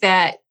think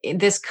that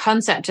this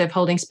concept of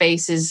holding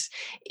space is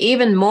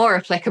even more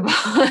applicable.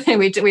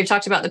 We've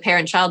talked about the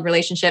parent-child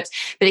relationships,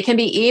 but it can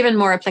be even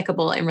more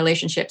applicable in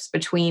relationships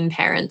between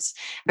parents,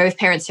 both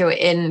parents who are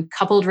in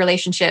coupled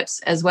relationships,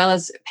 as well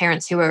as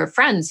parents who are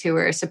friends who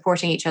are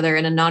supporting each other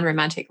in a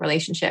non-romantic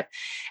relationship.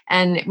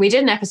 And we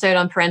did an episode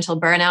on parental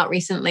burnout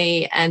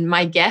recently, and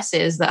my guess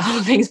is that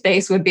holding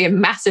space would be a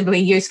massively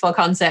useful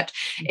concept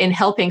in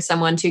helping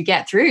someone to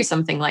get through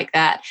something like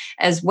that,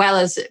 as well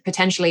as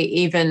potentially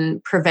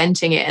even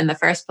preventing it in the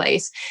first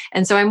place.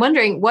 And so I'm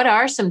wondering, what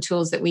are some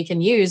tools that we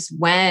can use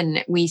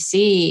when we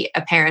see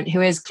a parent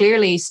who is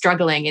clearly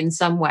struggling in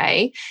some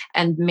way,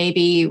 and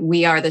maybe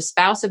we are the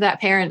spouse of that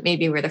parent,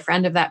 maybe we're the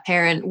friend of that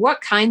parent?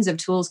 What kinds of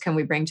tools can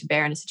we bring to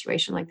bear in a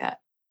situation like that?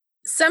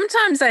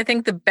 Sometimes I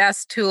think the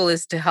best tool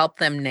is to help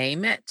them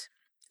name it.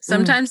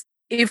 Sometimes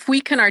if we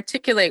can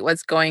articulate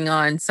what's going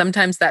on,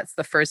 sometimes that's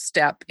the first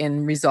step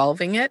in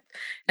resolving it.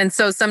 And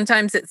so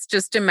sometimes it's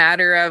just a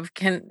matter of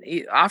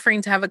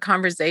offering to have a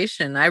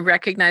conversation. I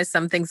recognize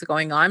something's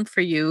going on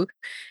for you,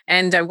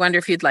 and I wonder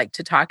if you'd like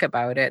to talk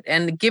about it,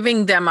 and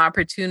giving them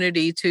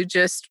opportunity to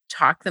just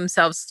talk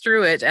themselves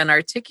through it and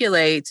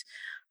articulate,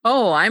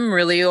 oh, I'm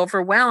really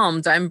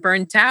overwhelmed. I'm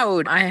burnt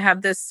out. I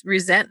have this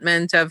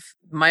resentment of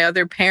my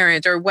other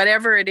parent or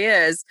whatever it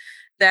is,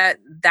 that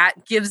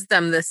gives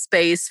them the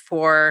space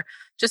for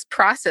just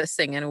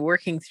processing and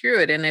working through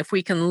it. And if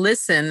we can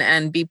listen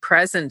and be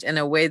present in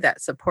a way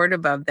that's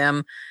supportive of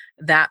them,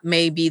 that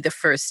may be the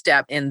first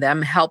step in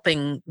them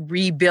helping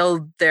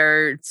rebuild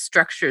their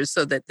structures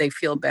so that they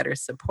feel better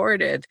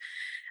supported.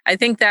 I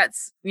think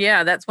that's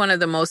one of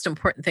the most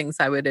important things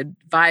I would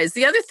advise.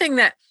 The other thing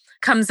that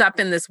comes up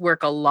in this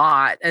work a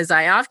lot is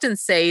I often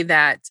say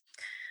that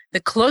the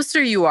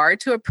closer you are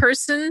to a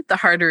person, the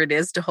harder it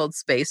is to hold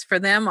space for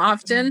them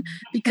often.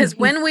 Because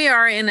when we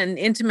are in an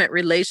intimate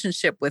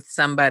relationship with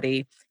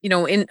somebody,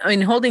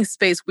 in holding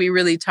space, we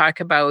really talk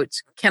about,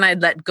 can I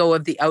let go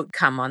of the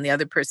outcome on the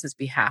other person's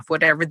behalf?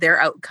 Whatever their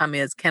outcome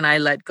is, can I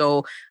let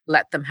go,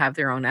 let them have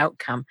their own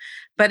outcome?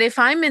 But if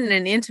I'm in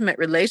an intimate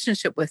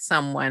relationship with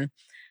someone,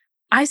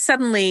 I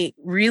suddenly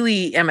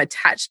really am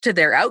attached to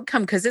their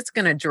outcome because it's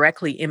going to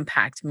directly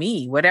impact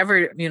me.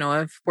 Whatever,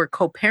 if we're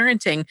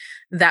co-parenting,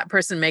 that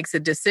person makes a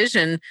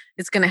decision,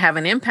 it's going to have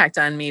an impact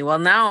on me. Well,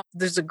 now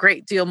there's a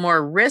great deal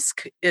more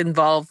risk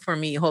involved for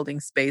me holding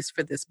space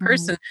for this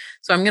person.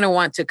 So I'm going to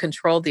want to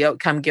control the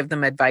outcome, give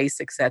them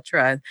advice,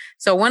 etc.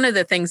 So one of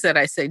the things that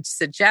I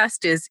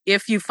suggest is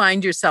if you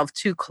find yourself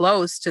too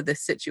close to the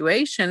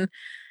situation,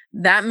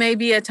 that may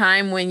be a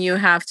time when you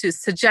have to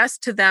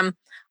suggest to them,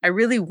 I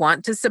really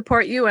want to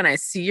support you and I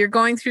see you're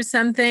going through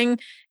something.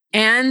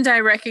 And I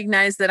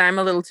recognize that I'm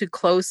a little too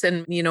close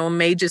and,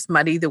 may just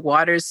muddy the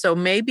waters. So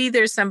maybe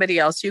there's somebody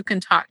else you can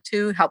talk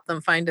to, help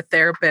them find a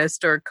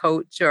therapist or a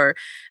coach or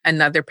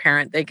another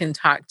parent they can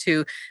talk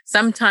to.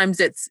 Sometimes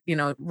it's,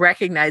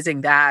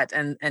 recognizing that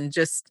and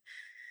just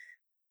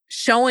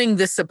showing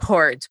the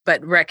support,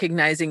 but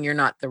recognizing you're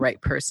not the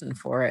right person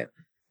for it.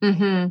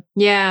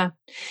 Yeah.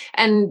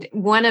 And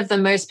one of the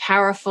most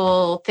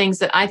powerful things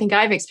that I think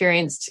I've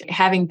experienced,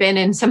 having been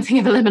in something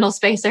of a liminal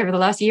space over the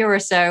last year or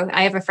so,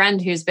 I have a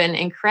friend who's been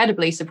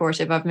incredibly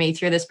supportive of me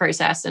through this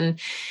process. And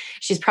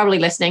she's probably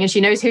listening and she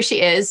knows who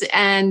she is.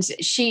 And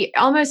she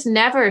almost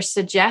never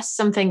suggests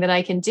something that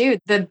I can do.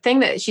 The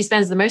thing that she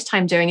spends the most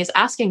time doing is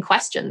asking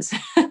questions.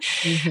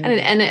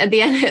 And at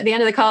the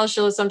end of the call,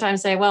 she'll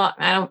sometimes say, well,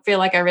 I don't feel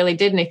like I really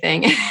did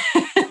anything.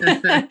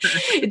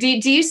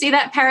 Do you see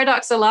that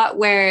paradox a lot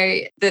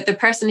where the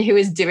person who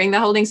is doing the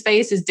holding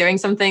space is doing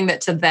something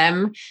that to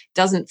them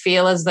doesn't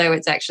feel as though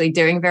it's actually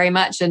doing very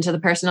much, and to the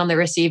person on the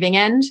receiving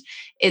end,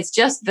 it's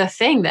just the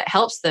thing that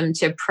helps them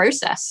to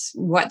process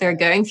what they're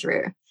going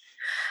through?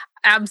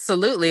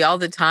 Absolutely, all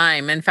the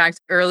time. In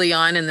fact, early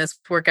on in this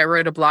work, I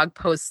wrote a blog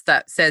post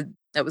that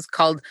was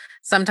called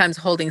Sometimes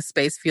Holding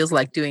Space Feels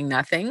Like Doing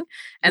Nothing.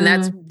 And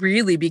that's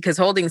really because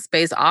holding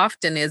space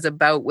often is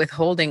about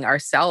withholding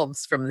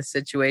ourselves from the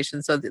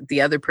situation so that the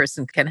other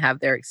person can have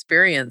their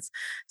experience.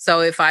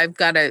 So if I've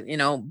got to,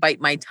 bite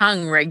my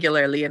tongue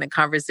regularly in a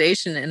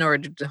conversation in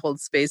order to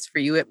hold space for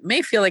you, it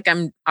may feel like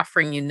I'm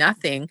offering you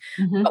nothing.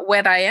 But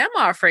what I am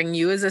offering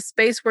you is a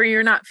space where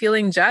you're not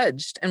feeling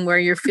judged and where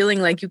you're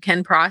feeling like you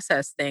can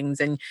process things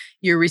and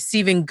you're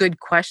receiving good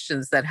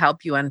questions that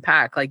help you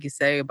unpack, like you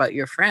say about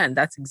your friend.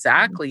 That's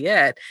exactly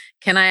it.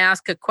 Can I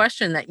ask a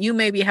question that you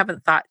maybe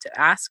haven't thought to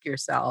ask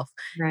yourself?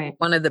 Right.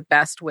 One of the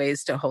best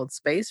ways to hold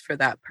space for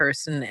that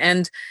person.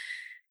 And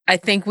I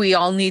think we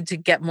all need to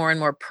get more and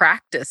more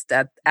practiced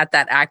at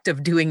that act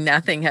of doing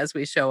nothing as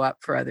we show up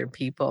for other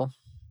people.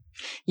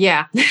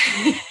 Yeah.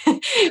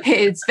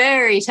 It's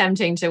very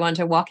tempting to want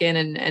to walk in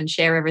and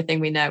share everything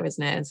we know,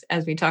 isn't it?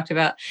 As we talked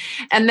about.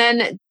 And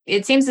then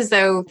it seems as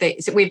though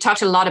we've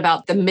talked a lot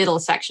about the middle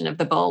section of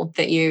the bowl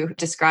that you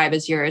describe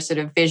as your sort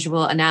of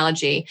visual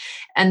analogy.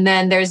 And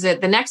then there's the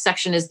next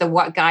section is the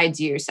what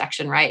guides you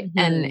section, right?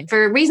 And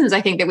for reasons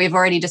I think that we've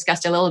already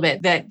discussed a little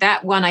bit,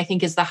 that one I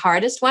think is the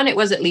hardest one. It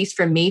was at least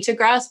for me to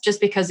grasp, just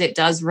because it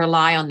does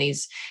rely on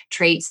these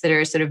traits that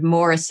are sort of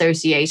more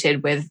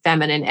associated with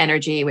feminine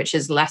energy, which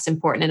is less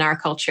important in our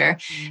culture.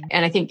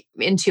 And I think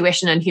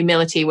intuition and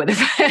humility were the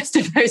first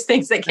of those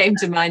things that came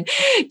to mind.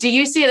 Do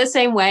you see it the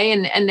same way?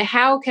 And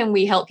how can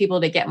we help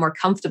people to get more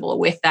comfortable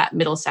with that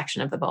middle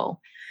section of the bowl?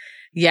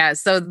 Yeah,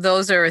 so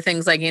those are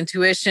things like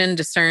intuition,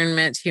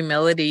 discernment,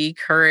 humility,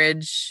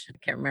 courage. I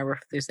can't remember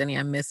if there's any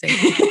I'm missing.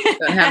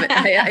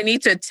 I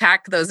need to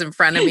attack those in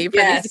front of me for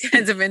these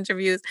kinds of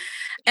interviews.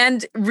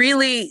 And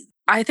really,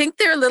 I think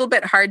they're a little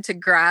bit hard to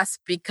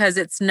grasp because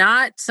it's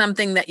not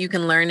something that you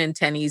can learn in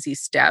 10 easy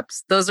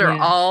steps. Those are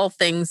all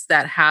things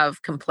that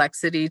have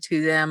complexity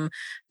to them.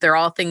 They're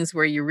all things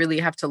where you really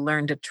have to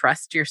learn to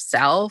trust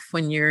yourself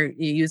when you're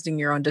using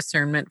your own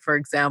discernment, for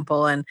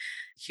example, and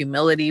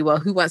humility. Well,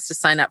 who wants to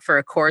sign up for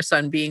a course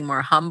on being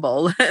more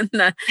humble?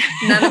 None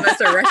of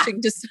us are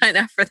rushing to sign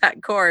up for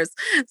that course.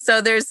 So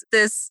there's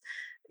this.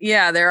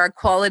 Yeah, there are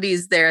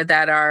qualities there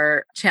that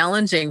are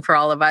challenging for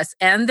all of us.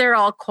 And they're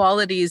all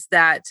qualities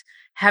that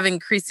have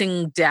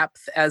increasing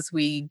depth as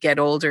we get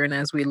older and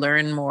as we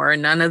learn more.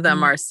 None of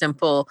them are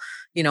simple,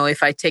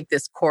 if I take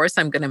this course,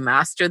 I'm going to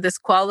master this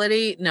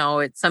quality. No,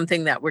 it's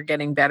something that we're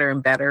getting better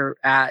and better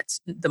at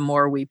the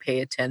more we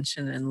pay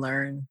attention and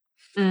learn.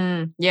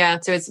 Yeah.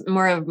 So it's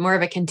more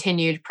of a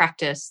continued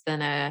practice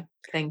than a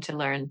thing to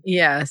learn.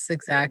 Yes, Really.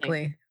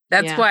 exactly.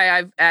 That's Yeah.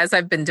 why as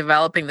I've been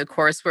developing the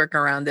coursework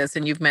around this,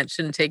 and you've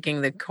mentioned taking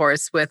the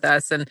course with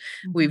us, and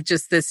Mhm. we've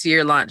just this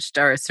year launched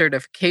our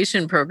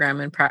certification program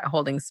in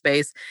holding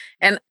space.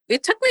 And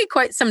it took me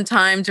quite some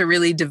time to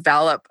really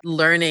develop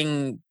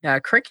learning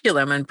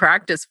curriculum and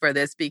practice for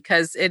this,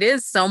 because it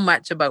is so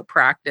much about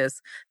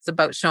practice. It's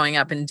about showing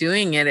up and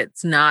doing it.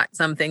 It's not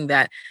something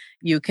that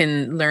you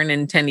can learn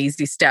in 10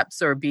 easy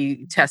steps or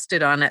be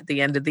tested on at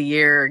the end of the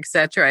year, et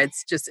cetera.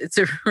 It's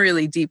a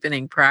really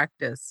deepening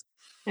practice.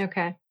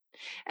 Okay.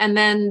 And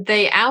then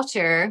the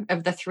outer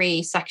of the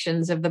three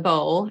sections of the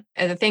bowl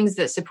are the things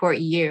that support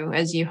you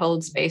as you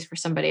hold space for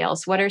somebody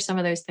else. What are some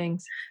of those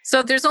things?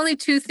 So there's only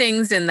two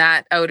things in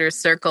that outer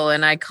circle,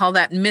 and I call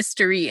that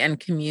mystery and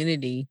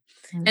community.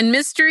 Mm. And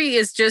mystery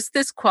is just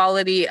this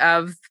quality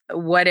of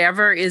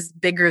whatever is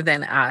bigger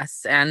than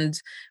us. And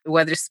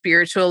whether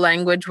spiritual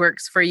language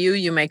works for you,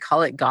 you may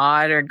call it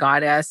God or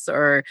goddess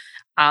or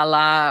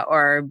Allah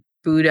or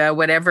Buddha,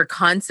 whatever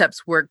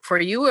concepts work for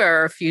you.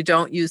 Or if you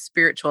don't use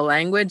spiritual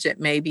language, it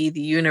may be the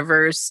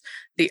universe,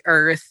 the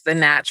earth, the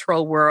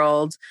natural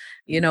world.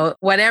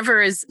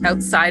 Whatever is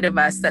outside of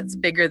us that's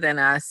bigger than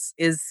us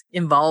is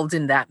involved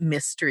in that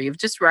mystery of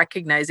just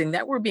recognizing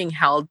that we're being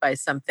held by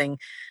something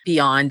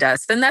beyond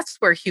us. And that's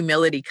where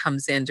humility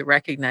comes in, to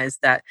recognize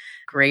that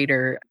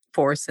greater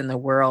force in the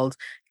world.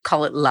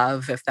 Call it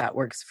love if that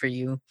works for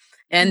you.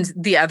 And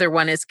the other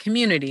one is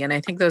community. And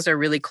I think those are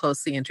really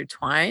closely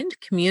intertwined.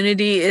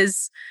 Community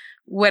is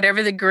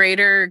whatever the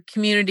greater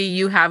community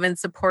you have in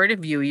support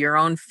of you, your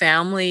own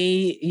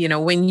family.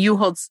 When you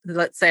hold,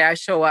 let's say I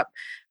show up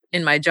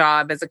in my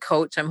job as a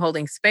coach, I'm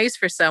holding space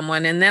for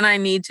someone, and then I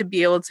need to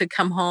be able to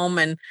come home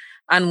and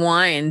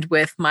unwind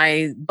with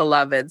my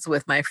beloveds,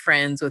 with my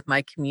friends, with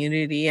my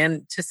community.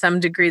 And to some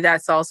degree,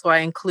 that's also, I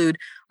include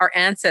our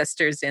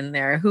ancestors in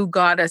there who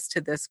got us to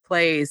this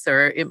place,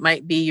 or it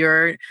might be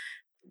your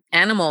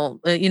animal,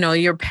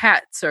 your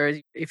pets, or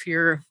if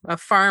you're a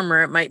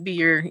farmer, it might be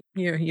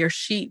your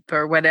sheep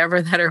or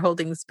whatever that are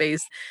holding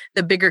space,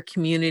 the bigger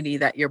community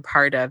that you're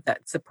part of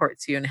that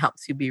supports you and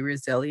helps you be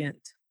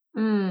resilient.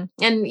 And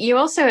you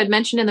also had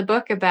mentioned in the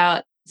book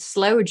about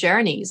slow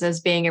journeys as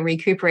being a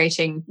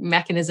recuperating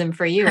mechanism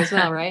for you as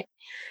well, right?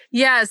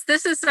 Yes,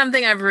 this is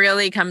something I've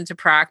really come to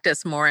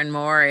practice more and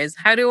more, is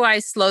how do I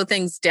slow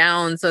things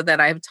down so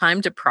that I have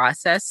time to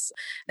process,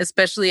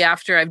 especially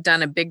after I've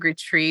done a big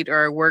retreat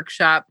or a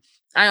workshop.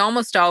 I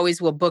almost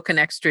always will book an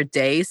extra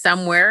day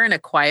somewhere in a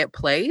quiet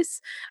place.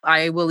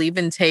 I will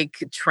even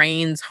take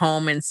trains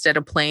home instead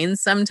of planes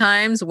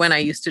sometimes, when I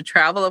used to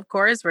travel, of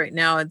course. Right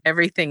now,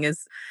 everything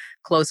is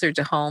closer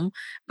to home.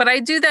 But I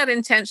do that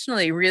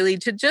intentionally, really,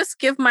 to just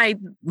give my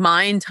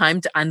mind time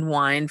to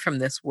unwind from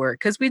this work.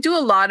 Because we do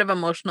a lot of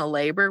emotional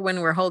labor when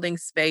we're holding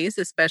space,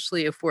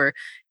 especially if we're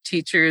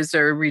teachers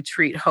or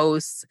retreat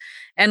hosts.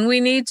 And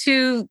we need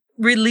to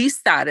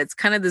release that. It's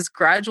kind of this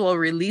gradual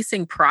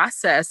releasing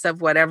process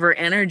of whatever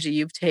energy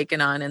you've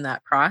taken on in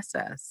that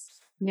process.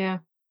 Yeah.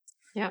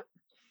 Yeah.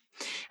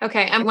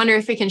 Okay, I wonder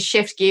if we can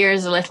shift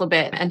gears a little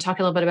bit and talk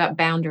a little bit about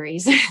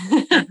boundaries.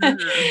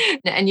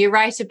 And you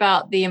write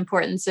about the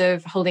importance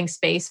of holding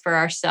space for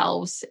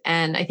ourselves.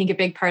 And I think a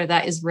big part of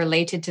that is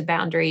related to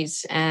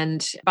boundaries.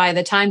 And by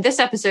the time this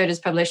episode is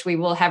published, we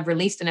will have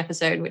released an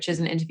episode, which is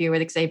an interview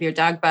with Xavier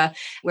Dagba,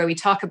 where we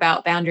talk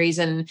about boundaries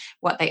and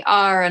what they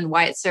are and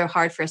why it's so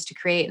hard for us to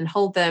create and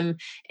hold them,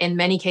 in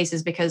many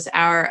cases because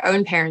our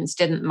own parents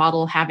didn't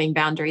model having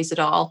boundaries at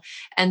all.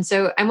 And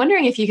so I'm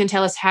wondering if you can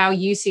tell us how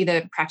you see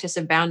the practice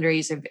of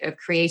boundaries, of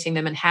creating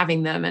them and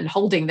having them and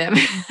holding them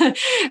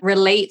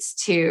relates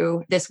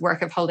to this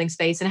work of holding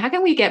space, and how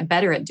can we get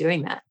better at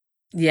doing that?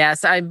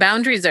 Yes,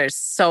 boundaries are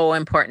so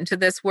important to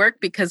this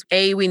work because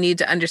we need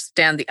to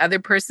understand the other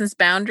person's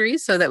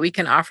boundaries so that we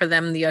can offer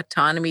them the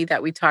autonomy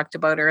that we talked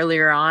about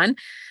earlier on.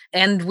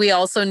 And we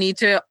also need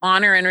to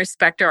honor and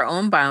respect our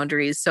own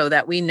boundaries so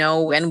that we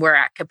know when we're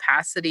at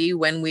capacity,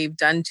 when we've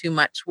done too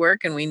much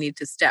work and we need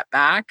to step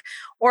back,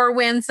 or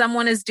when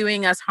someone is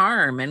doing us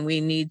harm and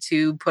we need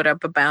to put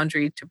up a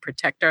boundary to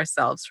protect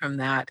ourselves from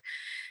that.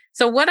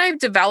 So what I've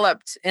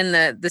developed in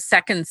the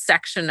second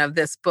section of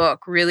this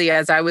book, really,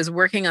 as I was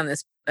working on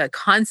this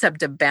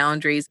concept of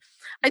boundaries,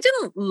 I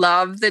didn't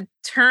love the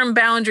term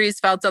boundaries,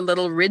 felt a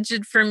little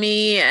rigid for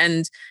me.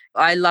 And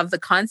I love the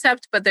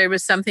concept, but there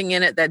was something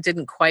in it that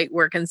didn't quite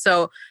work. And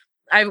so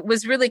I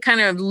was really kind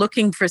of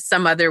looking for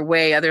some other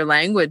way, other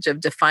language of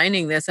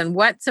defining this. And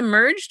what's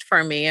emerged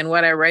for me, and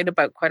what I write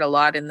about quite a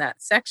lot in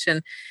that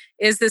section,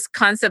 is this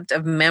concept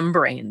of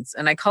membranes.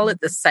 And I call it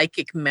the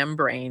psychic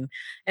membrane.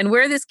 And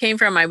where this came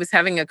from, I was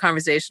having a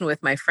conversation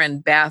with my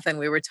friend Beth, and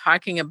we were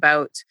talking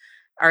about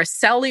our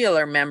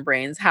cellular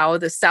membranes, how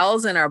the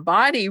cells in our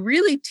body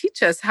really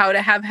teach us how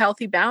to have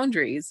healthy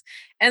boundaries.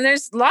 And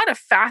there's a lot of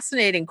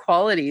fascinating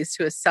qualities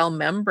to a cell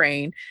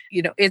membrane.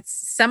 It's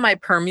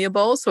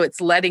semi-permeable, so it's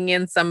letting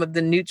in some of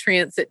the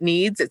nutrients it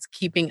needs. It's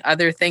keeping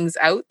other things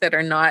out that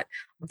are not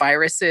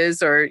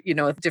viruses or,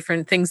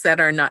 different things that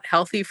are not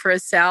healthy for a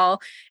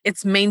cell.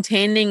 It's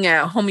maintaining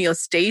a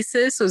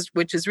homeostasis,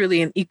 which is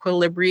really an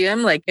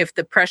equilibrium. Like if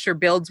the pressure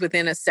builds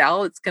within a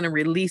cell, it's going to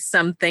release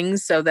some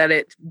things so that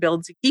it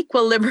builds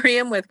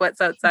equilibrium with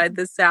what's outside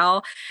the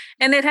cell.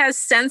 And it has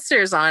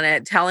sensors on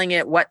it telling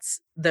it what's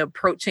the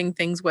approaching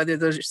things, whether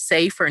those are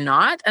safe or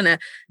not. And a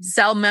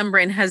cell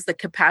membrane has the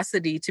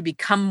capacity to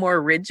become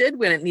more rigid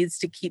when it needs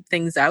to keep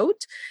things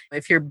out.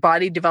 If your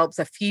body develops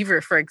a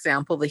fever, for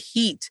example, the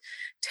heat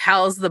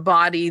tells the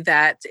body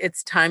that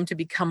it's time to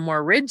become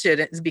more rigid.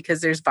 It's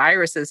because there's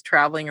viruses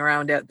traveling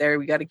around out there.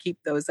 We got to keep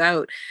those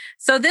out.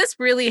 So this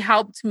really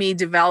helped me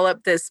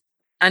develop this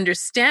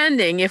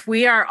understanding. If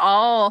we are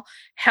all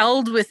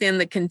held within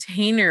the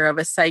container of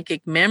a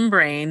psychic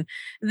membrane,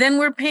 then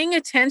we're paying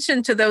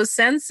attention to those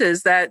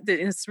senses that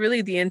it's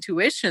really the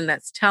intuition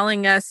that's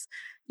telling us,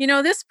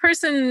 this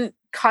person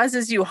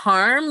causes you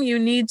harm. You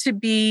need to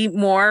be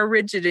more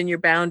rigid in your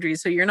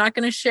boundaries. So you're not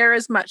going to share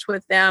as much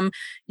with them.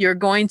 You're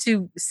going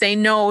to say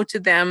no to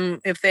them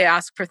if they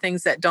ask for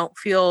things that don't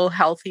feel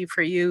healthy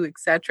for you,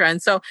 etc.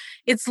 And so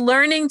it's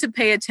learning to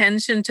pay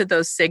attention to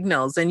those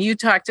signals. And you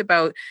talked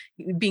about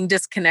being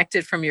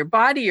disconnected from your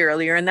body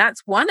earlier, and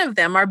that's one of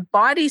them. Our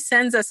body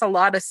sends us a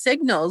lot of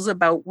signals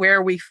about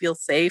where we feel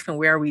safe and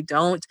where we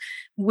don't.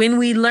 When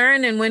we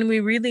learn and when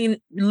we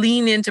really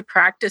lean into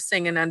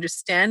practicing and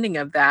understanding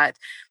of that,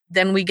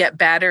 then we get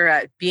better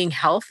at being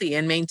healthy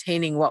and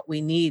maintaining what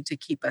we need to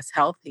keep us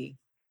healthy.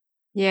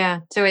 Yeah.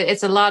 So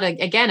it's a lot,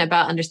 again,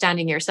 about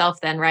understanding yourself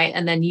then, right?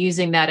 And then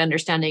using that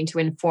understanding to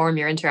inform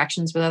your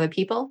interactions with other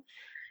people.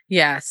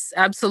 Yes,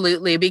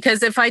 absolutely.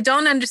 Because if I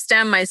don't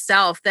understand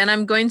myself, then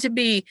I'm going to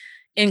be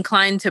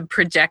inclined to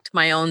project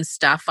my own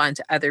stuff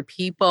onto other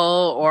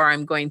people, or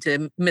I'm going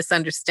to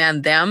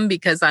misunderstand them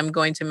because I'm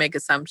going to make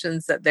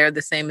assumptions that they're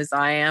the same as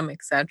I am,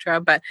 etc.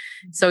 But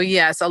so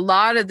yes, a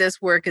lot of this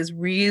work is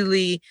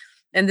really,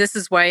 and this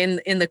is why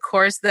in the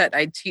course that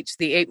I teach,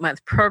 the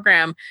 8-month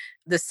program,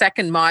 the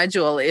second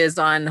module is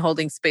on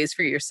holding space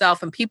for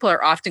yourself. And people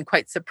are often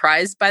quite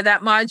surprised by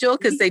that module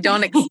because they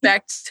don't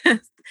expect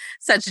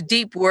such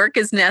deep work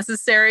is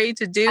necessary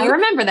to do. I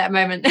remember that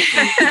moment.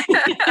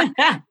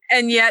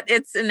 And yet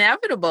it's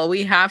inevitable.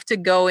 We have to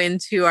go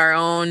into our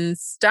own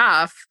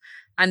stuff,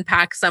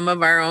 unpack some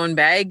of our own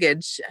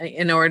baggage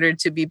in order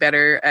to be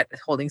better at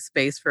holding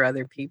space for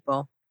other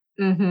people.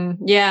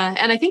 Mm-hmm. Yeah.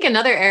 And I think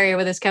another area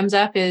where this comes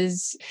up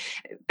is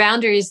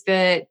boundaries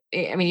that,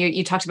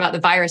 you talked about the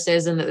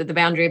viruses and the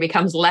boundary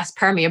becomes less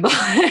permeable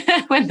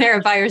when there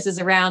are viruses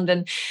around.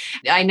 And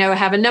I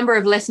have a number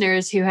of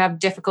listeners who have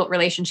difficult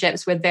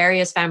relationships with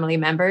various family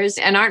members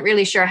and aren't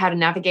really sure how to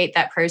navigate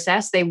that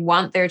process. They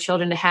want their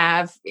children to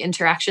have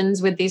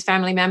interactions with these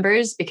family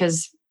members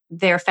because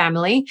their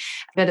family.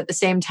 But at the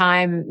same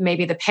time,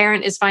 maybe the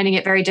parent is finding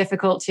it very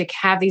difficult to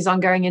have these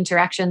ongoing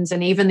interactions.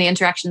 And even the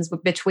interactions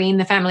between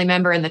the family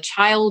member and the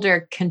child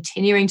are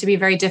continuing to be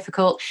very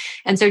difficult.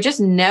 And so just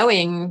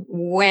knowing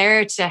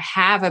where to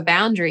have a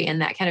boundary in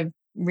that kind of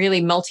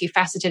really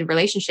multifaceted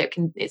relationship,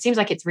 it seems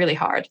like it's really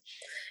hard.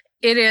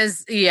 It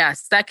is,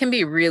 yes, that can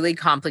be really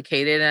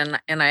complicated.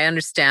 And I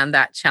understand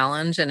that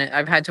challenge. And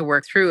I've had to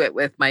work through it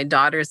with my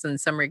daughters in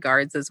some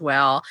regards as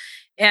well.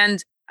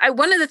 And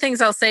one of the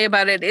things I'll say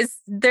about it is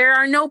there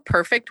are no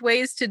perfect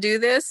ways to do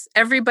this.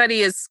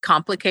 Everybody is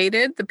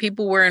complicated. The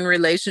people we're in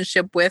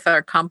relationship with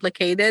are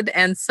complicated.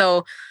 And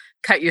so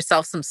cut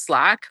yourself some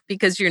slack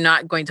because you're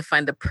not going to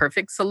find the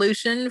perfect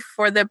solution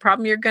for the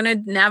problem. You're going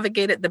to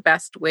navigate it the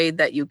best way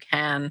that you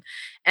can.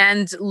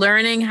 And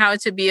learning how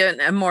to be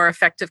a more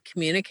effective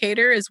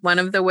communicator is one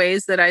of the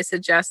ways that I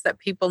suggest that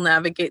people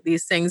navigate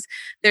these things.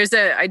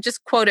 I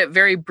just quote it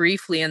very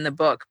briefly in the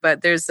book,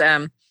 but there's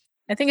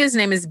I think his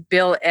name is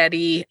Bill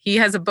Eddy. He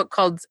has a book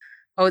called,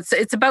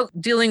 it's about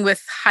dealing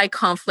with high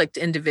conflict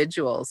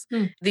individuals.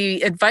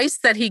 The advice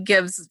that he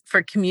gives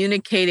for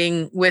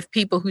communicating with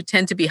people who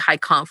tend to be high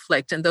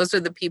conflict, and those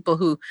are the people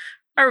who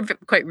are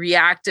quite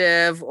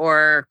reactive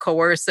or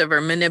coercive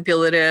or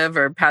manipulative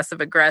or passive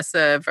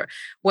aggressive or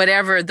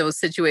whatever those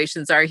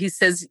situations are. He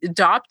says,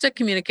 adopt a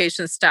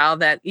communication style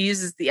that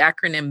uses the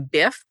acronym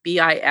BIFF,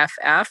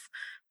 B-I-F-F,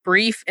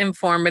 brief,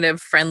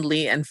 informative,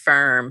 friendly, and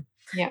firm.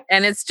 Yeah.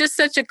 And it's just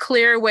such a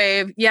clear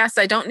way of, yes,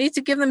 I don't need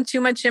to give them too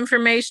much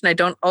information. I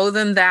don't owe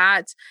them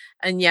that.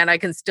 And yet I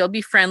can still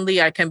be friendly.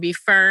 I can be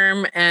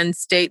firm and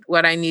state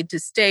what I need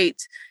to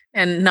state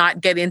and not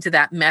get into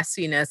that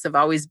messiness of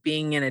always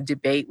being in a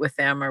debate with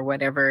them or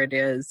whatever it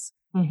is.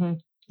 Mm-hmm.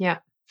 Yeah.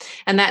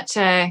 And that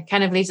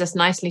kind of leads us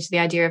nicely to the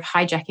idea of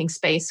hijacking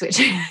space, which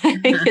I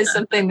think is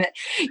something that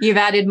you've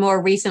added more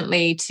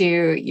recently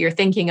to your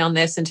thinking on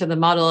this and to the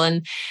model.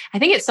 And I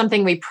think it's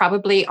something we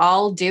probably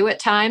all do at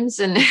times.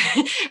 And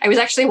I was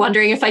actually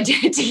wondering if I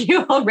did it to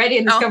you already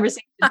in this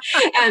conversation.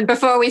 And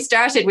before we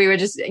started,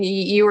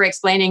 you were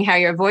explaining how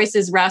your voice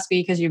is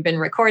raspy because you've been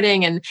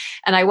recording. And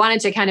I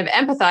wanted to kind of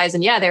empathize.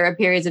 And yeah, there are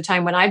periods of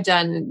time when I've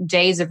done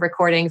days of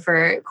recording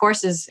for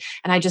courses.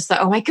 And I just thought,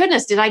 oh my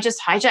goodness, did I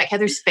just hijack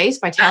Heather's space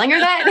by telling her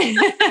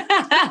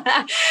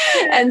that?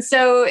 And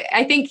so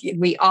I think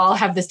we all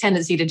have this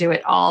tendency to do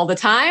it all the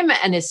time,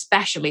 and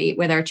especially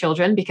with our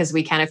children, because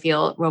we kind of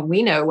feel, well,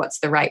 we know what's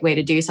the right way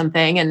to do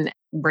something, and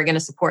we're going to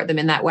support them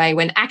in that way,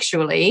 when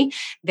actually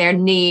their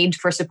need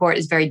for support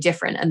is very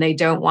different, and they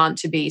don't want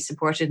to be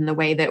supported in the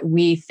way that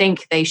we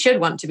think they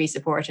should want to be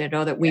supported,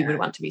 or that we would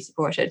want to be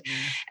supported.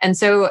 And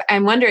so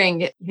I'm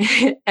wondering,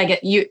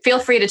 you feel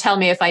free to tell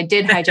me if I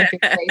did hijack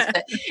your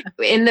space,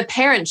 but in the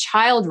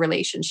parent-child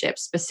relationship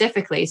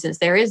specifically, since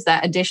there is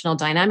that additional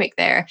dynamic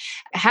there,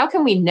 how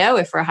can we know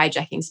if we're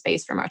hijacking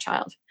space from our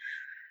child?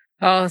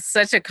 Oh,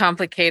 such a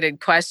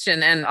complicated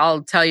question. And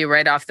I'll tell you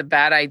right off the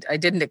bat, I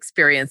didn't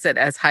experience it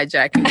as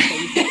hijacking.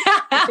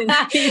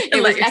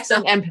 It was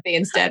excellent empathy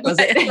instead, was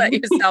it? Let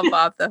yourself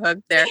off the hook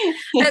there.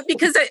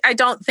 Because I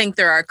don't think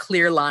there are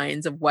clear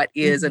lines of what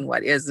is and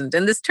what isn't.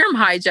 And this term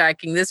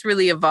hijacking, this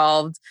really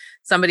evolved.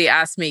 Somebody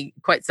asked me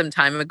quite some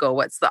time ago,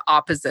 what's the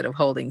opposite of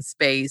holding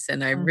space?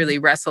 And I really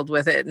wrestled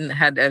with it and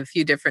had a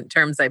few different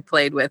terms I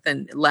played with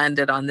and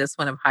landed on this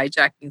one of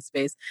hijacking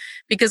space.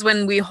 Because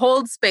when we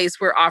hold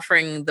space, we're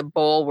offering the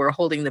bowl, we're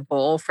holding the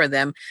bowl for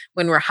them.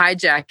 When we're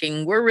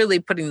hijacking, we're really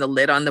putting the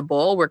lid on the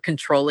bowl, we're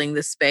controlling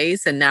the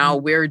space, and now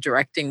we're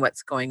directing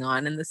what's going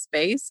on in the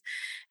space.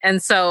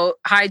 And so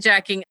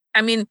hijacking,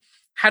 I mean,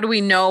 how do we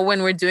know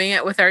when we're doing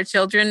it with our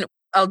children?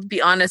 I'll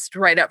be honest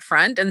right up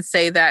front and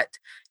say that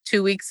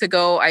 2 weeks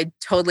ago, I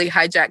totally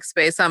hijacked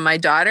space on my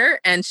daughter,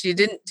 and she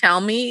didn't tell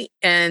me.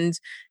 And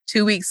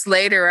 2 weeks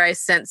later, I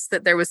sensed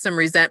that there was some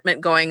resentment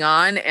going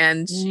on,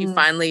 and she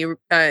finally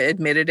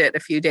admitted it a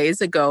few days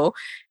ago.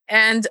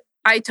 And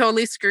I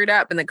totally screwed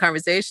up in the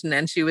conversation,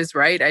 and she was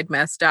right. I'd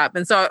messed up.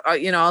 And so,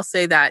 I'll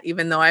say that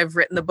even though I've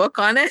written the book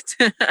on it,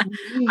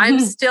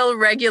 I'm still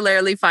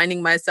regularly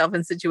finding myself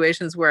in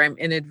situations where I'm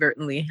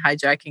inadvertently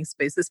hijacking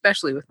space,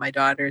 especially with my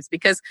daughters,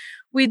 because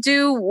we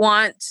do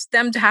want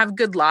them to have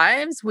good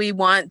lives. We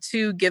want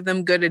to give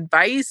them good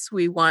advice.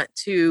 We want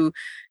to,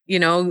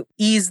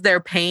 ease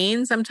their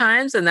pain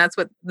sometimes. And that's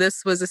what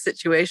this was, a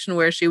situation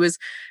where she was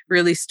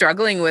really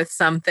struggling with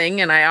something.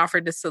 And I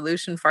offered a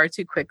solution far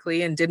too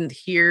quickly and didn't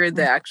hear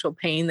the actual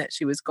pain that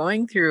she was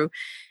going through.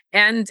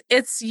 And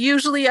it's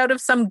usually out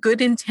of some good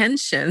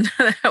intention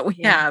that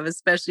we have,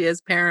 especially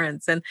as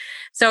parents. And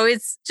so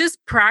it's just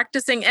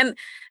practicing. And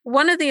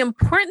one of the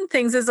important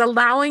things is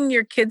allowing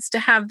your kids to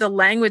have the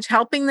language,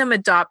 helping them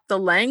adopt the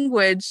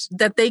language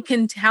that they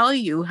can tell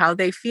you how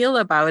they feel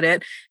about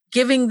it,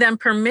 giving them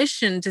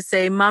permission to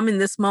say, Mom, in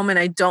this moment,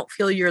 I don't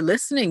feel you're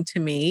listening to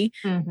me.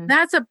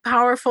 That's a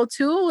powerful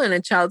tool in a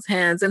child's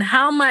hands. And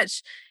how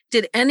much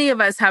did any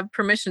of us have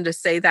permission to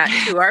say that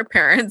to our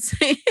parents?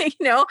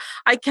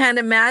 I can't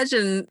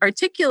imagine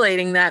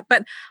articulating that,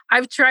 but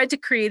I've tried to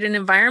create an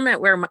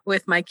environment where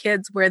with my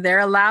kids where they're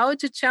allowed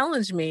to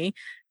challenge me.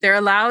 They're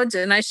allowed,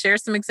 and I share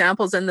some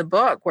examples in the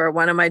book where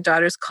one of my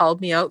daughters called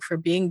me out for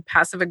being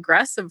passive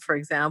aggressive, for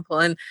example.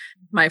 And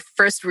my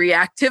first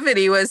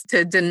reactivity was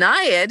to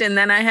deny it. And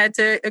then I had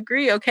to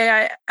agree,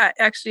 okay, I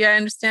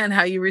understand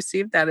how you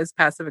received that as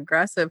passive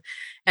aggressive.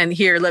 And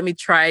here, let me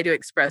try to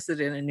express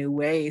it in a new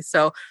way.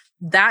 So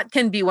that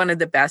can be one of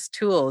the best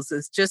tools,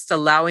 is just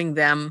allowing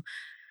them,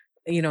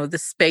 the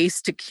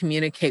space to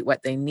communicate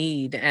what they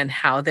need and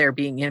how they're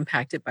being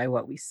impacted by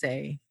what we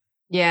say.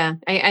 Yeah,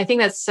 I think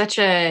that's such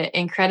an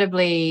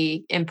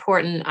incredibly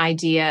important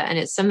idea. And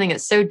it's something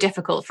that's so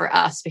difficult for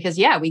us because,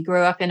 we grew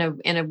up in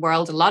a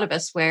world, a lot of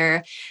us,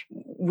 where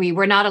we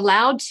were not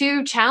allowed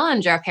to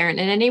challenge our parent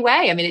in any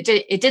way. I mean,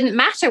 it didn't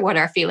matter what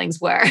our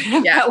feelings were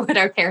about what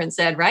our parents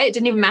said, right? It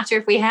didn't even matter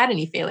if we had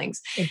any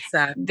feelings.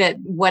 Exactly. That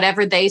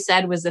whatever they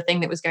said was the thing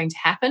that was going to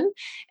happen.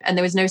 And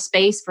there was no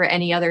space for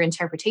any other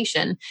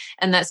interpretation.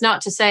 And that's not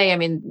to say, I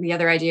mean, the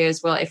other idea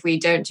is, well, if we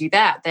don't do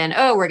that, then,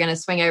 we're going to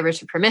swing over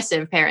to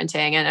permissive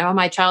parenting. And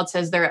my child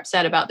says they're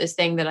upset about this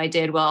thing that I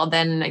did. Well,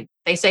 then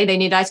they say they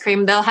need ice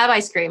cream, they'll have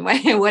ice cream,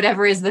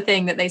 whatever is the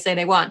thing that they say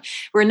they want.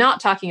 We're not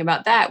talking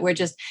about that. We're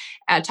just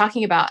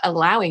talking about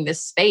allowing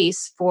this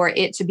space for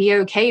it to be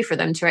okay for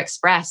them to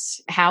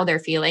express how they're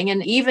feeling.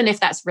 And even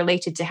if that's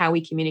related to how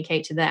we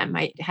communicate to them,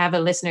 I have a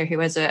listener who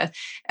has a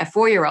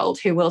 4-year-old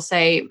who will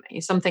say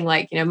something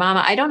like,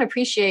 Mama, I don't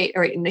appreciate,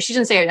 or she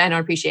doesn't say, I don't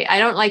appreciate, I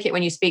don't like it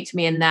when you speak to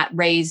me in that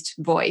raised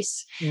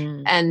voice.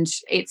 And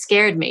it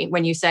scared me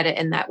when you said it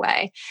in that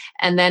way.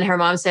 And then her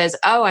mom says,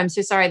 oh, I'm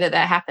so sorry that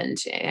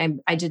happened.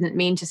 I didn't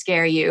mean to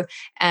scare you.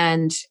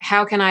 And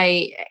how can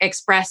I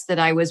express that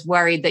I was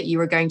worried that you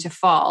were going to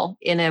fall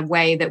in a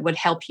way that would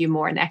help you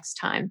more next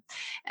time?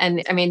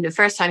 And I mean, the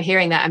first time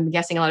hearing that, I'm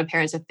guessing a lot of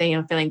parents are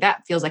feeling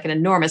that feels like an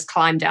enormous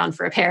climb down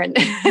for a parent.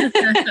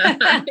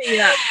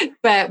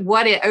 But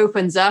what it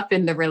opens up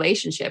in the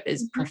relationship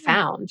is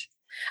profound.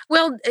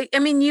 Well, I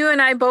mean, you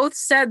and I both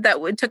said that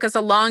it took us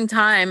a long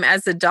time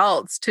as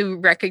adults to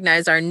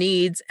recognize our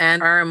needs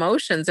and our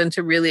emotions and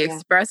to really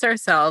express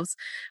ourselves.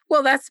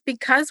 Well, that's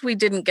because we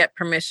didn't get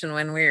permission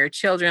when we were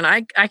children.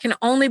 I can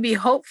only be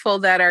hopeful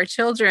that our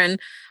children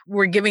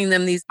were giving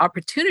them these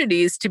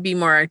opportunities to be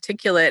more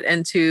articulate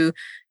and to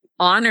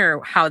honor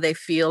how they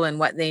feel and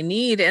what they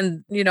need.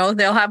 And,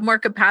 they'll have more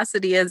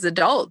capacity as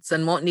adults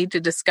and won't need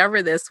to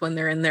discover this when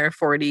they're in their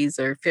 40s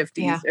or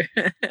 50s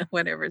or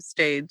whatever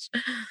stage.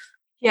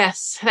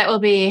 Yes, that will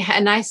be a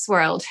nice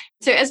world.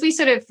 So as we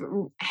sort of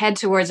head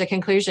towards a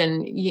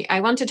conclusion,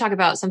 I want to talk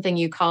about something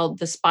you called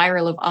the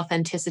spiral of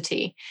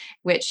authenticity,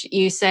 which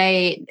you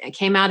say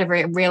came out of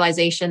a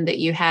realization that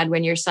you had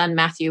when your son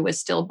Matthew was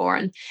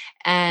stillborn.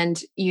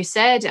 And you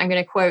said, I'm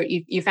going to quote,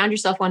 you found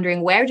yourself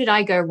wondering, where did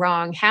I go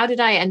wrong? How did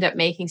I end up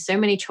making so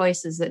many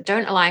choices that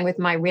don't align with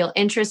my real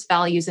interests,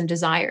 values, and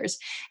desires?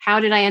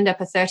 How did I end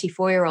up a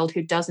 34-year-old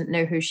who doesn't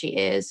know who she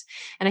is?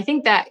 And I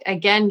think that,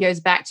 again, goes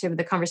back to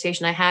the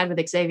conversation I had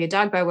with Xavier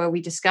Dagbo, where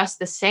we discussed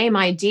the same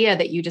idea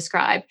that you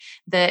describe,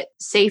 that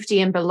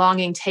safety and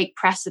belonging take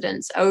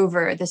precedence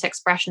over this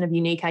expression of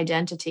unique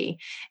identity.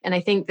 And I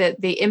think that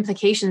the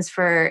implications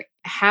for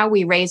how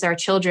we raise our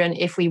children,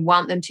 if we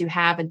want them to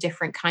have a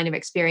different kind of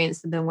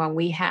experience than the one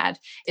we had,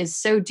 is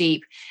so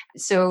deep.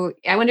 So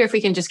I wonder if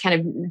we can just kind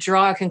of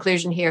draw a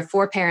conclusion here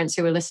for parents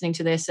who are listening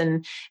to this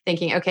and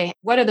thinking, okay,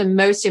 what are the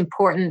most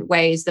important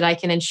ways that I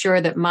can ensure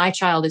that my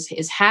child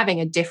is having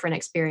a different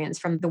experience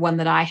from the one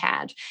that I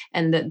had,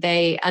 and that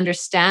they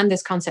understand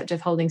this concept of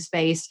holding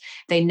space.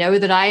 They know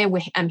that I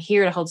am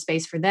here to hold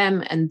space for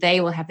them, and they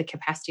will have the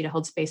capacity to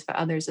hold space for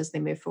others as they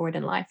move forward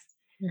in life.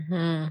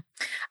 Mm-hmm.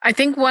 I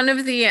think one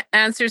of the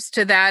answers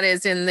to that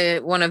is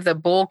in one of the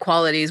bold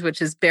qualities,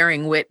 which is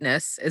bearing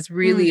witness, is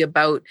really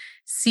about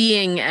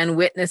seeing and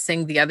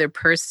witnessing the other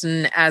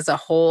person as a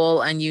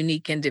whole and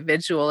unique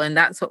individual. And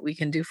that's what we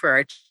can do for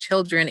our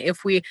children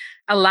if we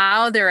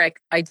allow their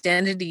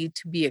identity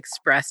to be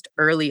expressed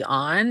early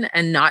on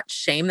and not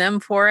shame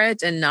them for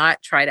it and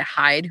not try to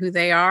hide who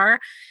they are.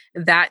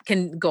 That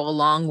can go a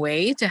long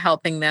way to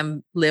helping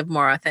them live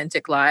more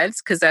authentic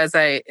lives. Because as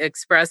I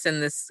express in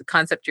this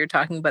concept you're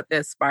talking about,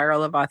 this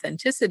spiral of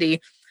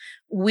authenticity,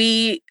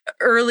 we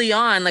early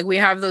on, we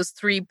have those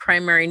three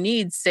primary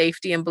needs: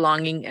 safety and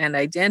belonging and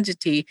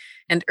identity.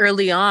 And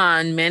early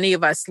on, many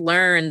of us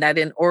learn that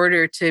in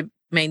order to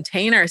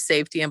maintain our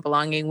safety and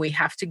belonging, we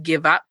have to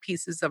give up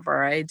pieces of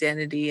our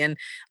identity and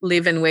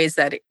live in ways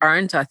that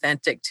aren't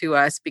authentic to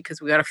us, because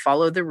we got to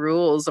follow the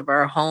rules of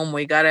our home.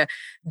 We got to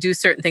do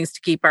certain things to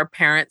keep our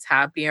parents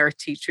happy, our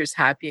teachers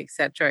happy, et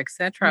cetera, et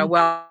cetera. Mm-hmm.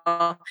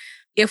 Well,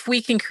 if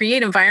we can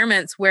create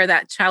environments where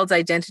that child's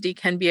identity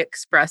can be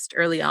expressed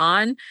early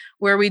on,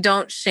 where we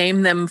don't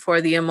shame them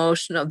for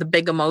the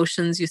big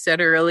emotions you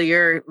said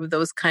earlier,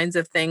 those kinds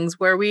of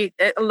things, where we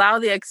allow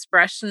the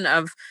expression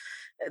of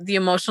the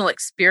emotional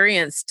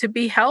experience to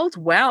be held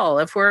well.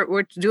 If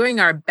we're doing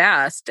our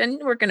best,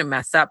 and we're going to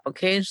mess up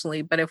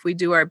occasionally, but if we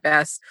do our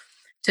best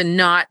to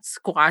not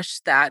squash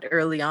that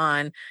early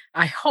on,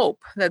 I hope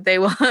that they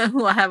will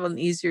have an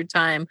easier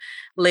time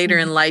later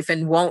in life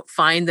and won't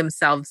find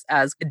themselves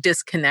as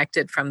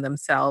disconnected from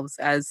themselves,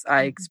 as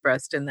I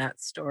expressed in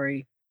that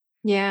story.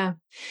 Yeah.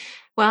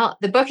 Well,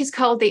 the book is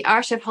called The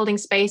Art of Holding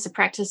Space, a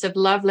Practice of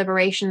Love,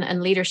 Liberation,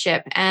 and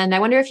Leadership. And I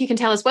wonder if you can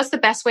tell us, what's the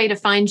best way to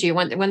find you?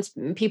 Once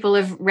people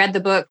have read the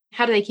book,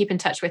 how do they keep in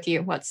touch with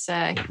you? What's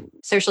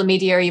social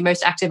media are you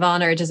most active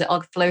on, or does it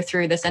all flow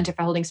through the Center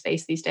for Holding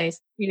Space these days?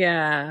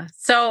 Yeah.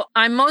 So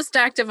I'm most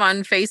active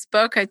on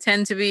Facebook. I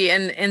tend to be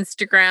in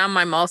Instagram.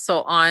 I'm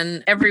also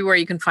on everywhere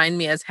you can find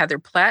me as Heather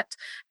Plett,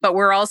 but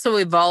we're also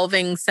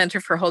evolving Center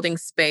for Holding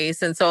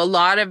Space. And so a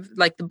lot of,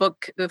 the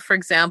book, for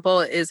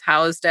example, is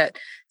housed at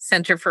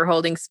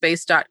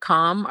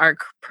centerforholdingspace.com. Our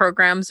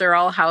programs are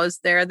all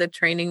housed there, the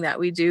training that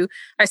we do.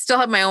 I still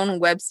have my own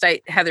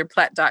website,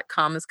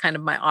 heatherplett.com is kind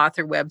of my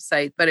author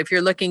website. But if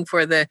you're looking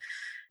for the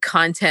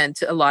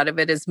content, a lot of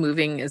it is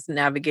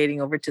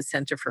navigating over to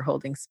Center for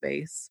Holding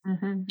Space.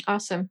 Mm-hmm.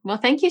 Awesome. Well,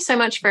 thank you so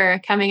much for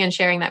coming and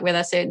sharing that with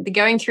us.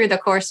 Going through the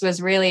course was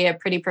really a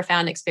pretty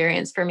profound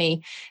experience for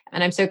me.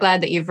 And I'm so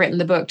glad that you've written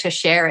the book to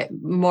share it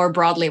more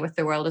broadly with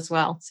the world as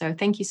well. So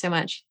thank you so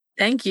much.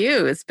 Thank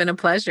you. It's been a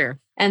pleasure.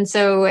 And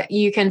so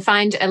you can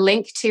find a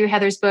link to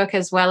Heather's book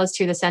as well as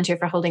to the Center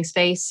for Holding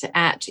Space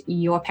at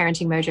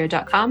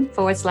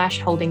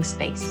yourparentingmojo.com/holding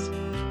space.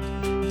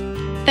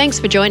 Thanks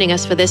for joining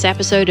us for this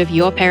episode of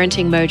Your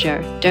Parenting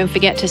Mojo. Don't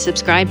forget to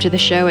subscribe to the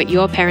show at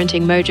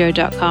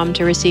yourparentingmojo.com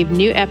to receive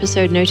new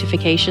episode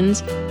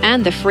notifications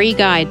and the free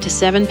guide to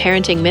 7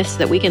 parenting myths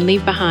that we can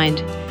leave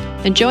behind.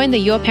 And join the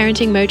Your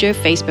Parenting Mojo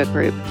Facebook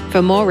group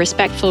for more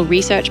respectful,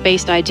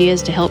 research-based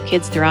ideas to help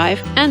kids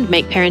thrive and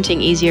make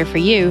parenting easier for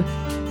you.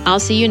 I'll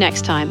see you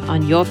next time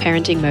on Your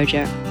Parenting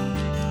Mojo.